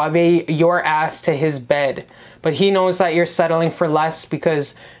Rico Suave your ass to his bed. But he knows that you're settling for less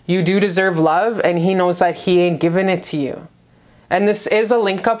because you do deserve love, and he knows that he ain't giving it to you. And this is a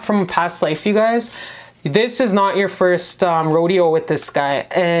link up from a past life, you guys. This is not your first rodeo with this guy.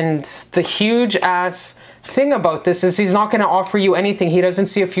 And the huge ass thing about this is he's not going to offer you anything. He doesn't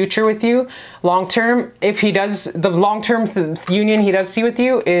see a future with you long term. If he does, the long term union he does see with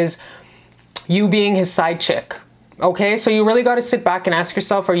you is you being his side chick. Okay, so you really got to sit back and ask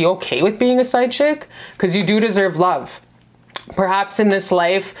yourself, are you okay with being a side chick? Because you do deserve love. Perhaps in this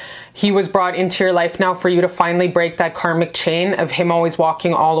life, he was brought into your life now for you to finally break that karmic chain of him always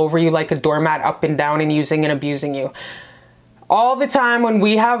walking all over you like a doormat, up and down, and using and abusing you. All the time when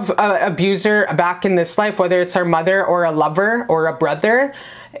we have an abuser back in this life, whether it's our mother or a lover or a brother,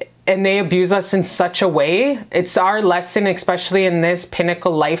 and they abuse us in such a way, it's our lesson, especially in this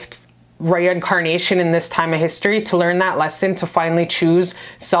pinnacle life reincarnation in this time of history to learn that lesson, to finally choose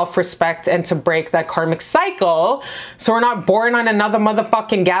self-respect and to break that karmic cycle, so we're not born on another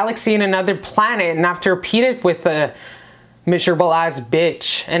motherfucking galaxy and another planet and have to repeat it with a miserable ass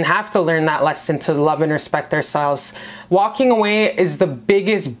bitch, and have to learn that lesson to love and respect ourselves. Walking away is the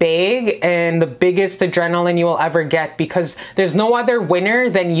biggest bag and the biggest adrenaline you will ever get, because there's no other winner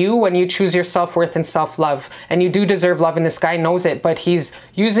than you when you choose your self-worth and self-love. And you do deserve love, and this guy knows it, but he's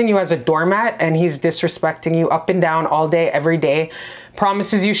using you as a doormat and he's disrespecting you up and down all day, every day.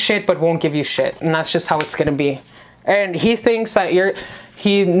 Promises you shit but won't give you shit, and that's just how it's gonna be. And he thinks that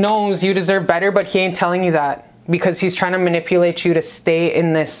he knows you deserve better, but he ain't telling you that, because he's trying to manipulate you to stay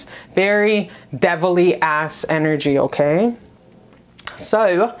in this very devilly ass energy, okay?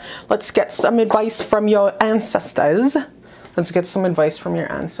 So let's get some advice from your ancestors. Let's get some advice from your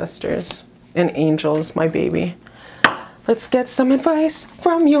ancestors and angels, my baby. Let's get some advice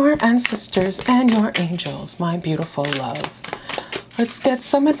from your ancestors and your angels, my beautiful love. Let's get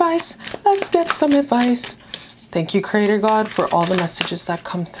some advice. Let's get some advice. Thank you, Creator God, for all the messages that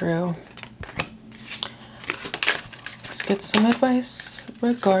come through. Let's get some advice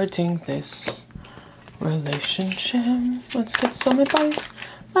regarding this relationship. Let's get some advice.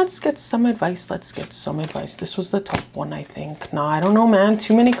 Let's get some advice. Let's get some advice. This was the top one, I think. No, I don't know, man.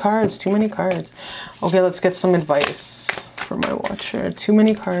 Too many cards. Too many cards. Okay, let's get some advice for my watcher. Too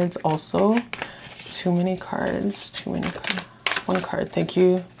many cards also. Too many cards. Too many cards. One card. Thank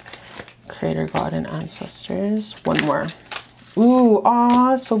you, Creator God and ancestors. One more. Ooh,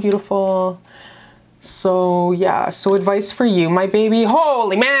 ah, so beautiful. So yeah, so advice for you, my baby.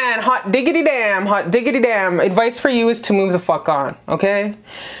 Holy man, hot diggity damn, hot diggity damn. Advice for you is to move the fuck on, okay?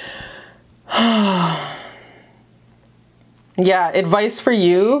 Yeah, advice for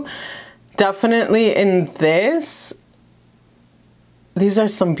you, definitely in this. These are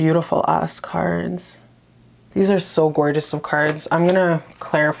some beautiful ass cards. These are so gorgeous of cards. I'm gonna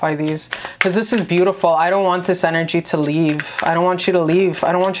clarify these because this is beautiful. I don't want this energy to leave. I don't want you to leave.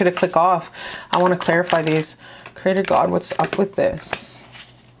 I don't want you to click off. I want to clarify these. Creator God, what's up with this?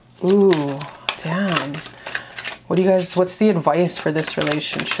 Ooh, damn. What do you guys, what's the advice for this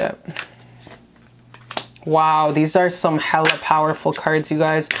relationship? Wow, these are some hella powerful cards, you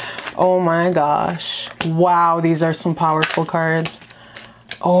guys. Oh my gosh. Wow, these are some powerful cards.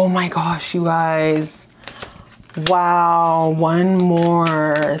 Oh my gosh, you guys. Wow, one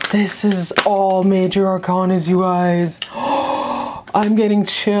more. This is all major arcanas, you guys. I'm getting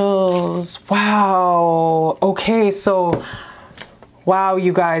chills. Wow. Okay, so wow,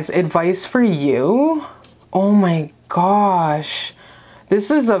 you guys, advice for you. Oh my gosh.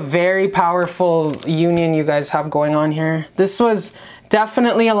 This is a very powerful union you guys have going on here. This was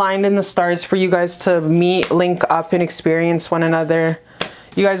definitely aligned in the stars for you guys to meet, link up, and experience one another.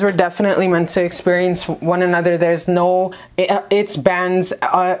 You guys were definitely meant to experience one another. There's no it's bands,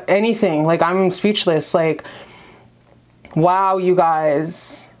 anything. Like, I'm speechless. Like, wow, you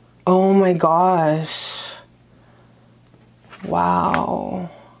guys. Oh my gosh. Wow.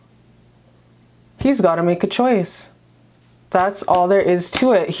 He's got to make a choice. That's all there is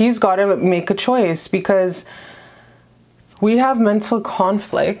to it. He's got to make a choice, because we have mental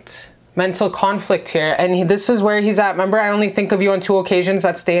conflict here, and this is where he's at. Remember, I only think of you on 2 occasions,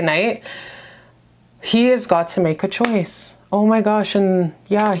 that's day and night. He has got to make a choice. Oh my gosh. And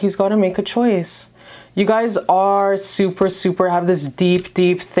yeah, he's got to make a choice. You guys are super have this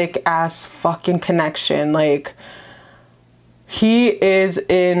deep thick ass fucking connection. Like, he is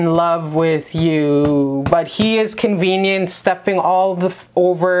in love with you, but he is convenient stepping all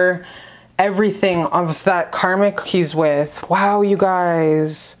over everything of that karmic he's with. Wow, you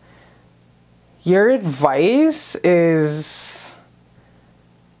guys. Your advice is,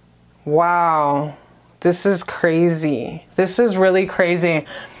 wow, this is crazy. This is really crazy.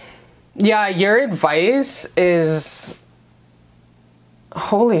 Yeah, your advice is,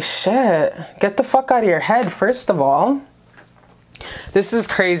 holy shit. Get the fuck out of your head, first of all. This is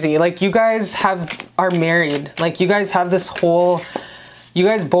crazy. Like, you guys are married. Like, you guys have this whole, you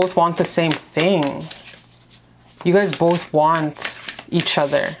guys both want the same thing. You guys both want each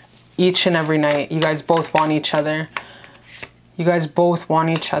other. Each and every night. You guys both want each other. You guys both want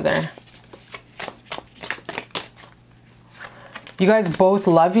each other. You guys both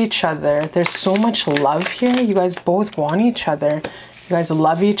love each other. There's so much love here. You guys both want each other. You guys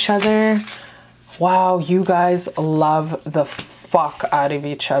love each other. Wow, you guys love the fuck out of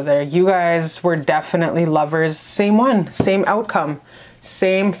each other. You guys were definitely lovers. Same one. Same outcome.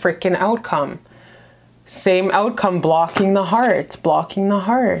 Same freaking outcome. Same outcome, blocking the heart, blocking the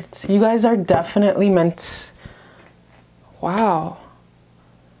heart. You guys are definitely meant, wow.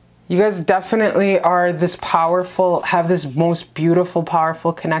 You guys definitely are this powerful, have this most beautiful,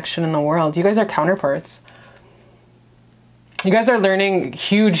 powerful connection in the world. You guys are counterparts. You guys are learning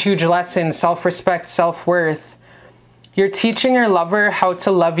huge, huge lessons, self-respect, self-worth. You're teaching your lover how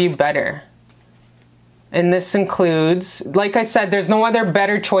to love you better. And this includes, like I said, there's no other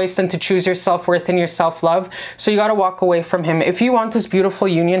better choice than to choose your self-worth and your self-love. So you got to walk away from him. If you want this beautiful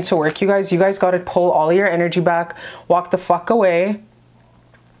union to work, you guys got to pull all your energy back, walk the fuck away,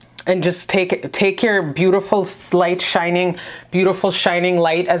 and just take your beautiful light shining, beautiful shining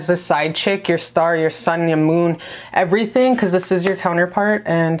light as the side chick, your star, your sun, your moon, everything, because this is your counterpart.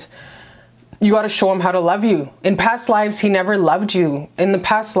 And you got to show him how to love you. In past lives, he never loved you. In the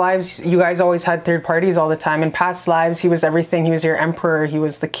past lives, you guys always had third parties all the time. In past lives, he was everything. He was your emperor. He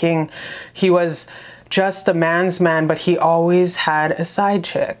was the king. He was just a man's man, but he always had a side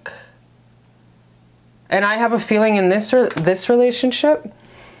chick. And I have a feeling in this relationship,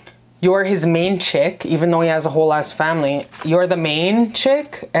 you're his main chick, even though he has a whole ass family. You're the main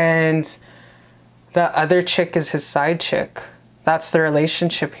chick, and the other chick is his side chick. That's the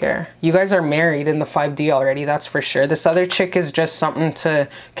relationship here. You guys are married in the 5D already, that's for sure. This other chick is just something to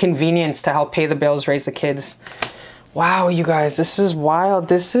convenience to help pay the bills, raise the kids. Wow, you guys, this is wild.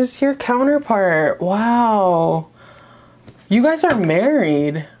 This is your counterpart. Wow. You guys are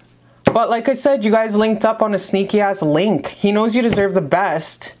married. But like I said, you guys linked up on a sneaky ass link. He knows you deserve the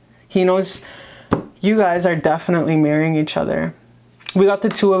best. He knows you guys are definitely marrying each other. We got the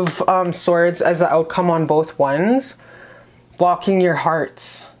Two of Swords as the outcome on both ones. Blocking your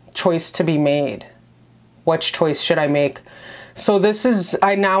hearts, choice to be made. Which choice should I make? So this is,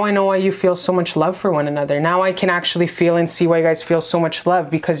 now I know why you feel so much love for one another. Now I can actually feel and see why you guys feel so much love,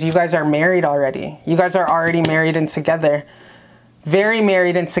 because you guys are married already. You guys are already married and together. Very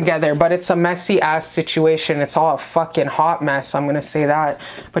married and together, but it's a messy ass situation. It's all a fucking hot mess, I'm gonna say that.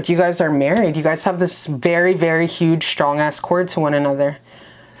 But you guys are married. You guys have this very, very huge, strong ass cord to one another.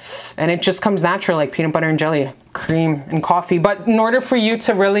 And it just comes natural, like peanut butter and jelly, cream and coffee. But in order for you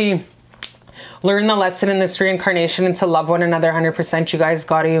to really learn the lesson in this reincarnation and to love one another 100%, you guys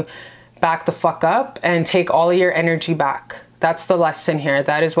got to back the fuck up and take all of your energy back. That's the lesson here.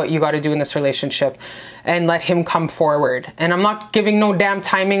 That is what you got to do in this relationship, and let him come forward. And I'm not giving no damn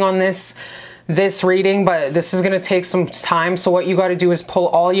timing on this reading, but this is going to take some time. So what you got to do is pull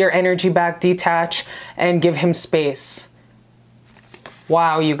all your energy back, detach, and give him space.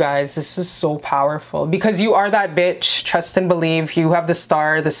 Wow, you guys, this is so powerful, because you are that bitch. Trust and believe. You have the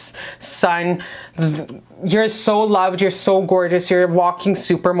star, the sun. You're so loved. You're so gorgeous. You're a walking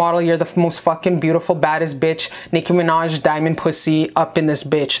supermodel. You're the most fucking beautiful, baddest bitch. Nicki Minaj, diamond pussy up in this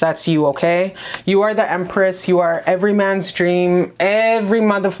bitch. That's you, okay? You are the empress. You are every man's dream. Every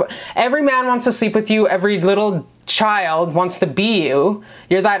man wants to sleep with you. Every little child wants to be you.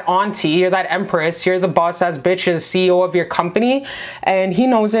 You're that auntie, you're that empress, you're the boss ass bitch, you're the CEO of your company, and he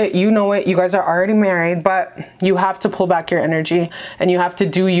knows it, you know it. You guys are already married, but you have to pull back your energy and you have to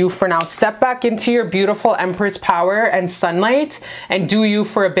do you for now. Step back into your beautiful empress power and sunlight and do you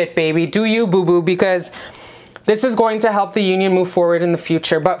for a bit, baby. Do you, boo-boo, because this is going to help the union move forward in the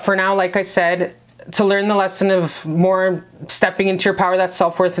future. But for now, like I said, to learn the lesson of more stepping into your power, that's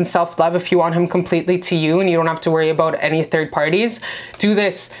self-worth and self-love, if you want him completely to you and you don't have to worry about any third parties, do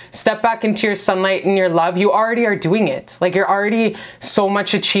this. Step back into your sunlight and your love. You already are doing it. Like, you're already so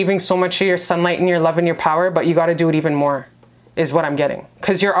much achieving so much of your sunlight and your love and your power, but you got to do it even more, is what I'm getting.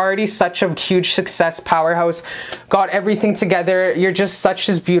 Because you're already such a huge success powerhouse, got everything together. You're just such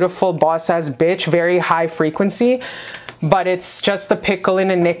this beautiful boss-ass bitch, very high frequency. But it's just a pickle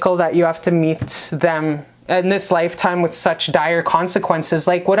in a nickel that you have to meet them in this lifetime with such dire consequences.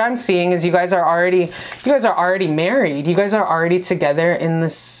 Like, what I'm seeing is you guys are already married. You guys are already together in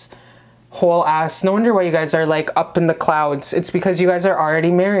this whole ass. No wonder why you guys are like up in the clouds. It's because you guys are already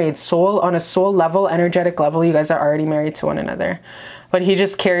married. On a soul level, energetic level, you guys are already married to one another. But he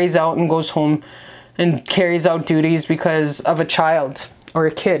just carries out and goes home and carries out duties because of a child or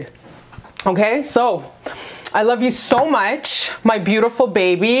a kid. Okay, so I love you so much, my beautiful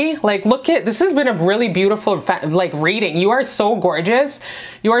baby. Like, look at, this has been a really beautiful like reading. You are so gorgeous.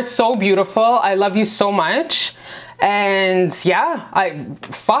 You are so beautiful. I love you so much. And yeah,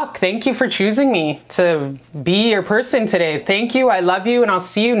 thank you for choosing me to be your person today. Thank you. I love you. And I'll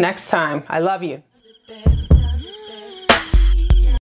see you next time. I love you.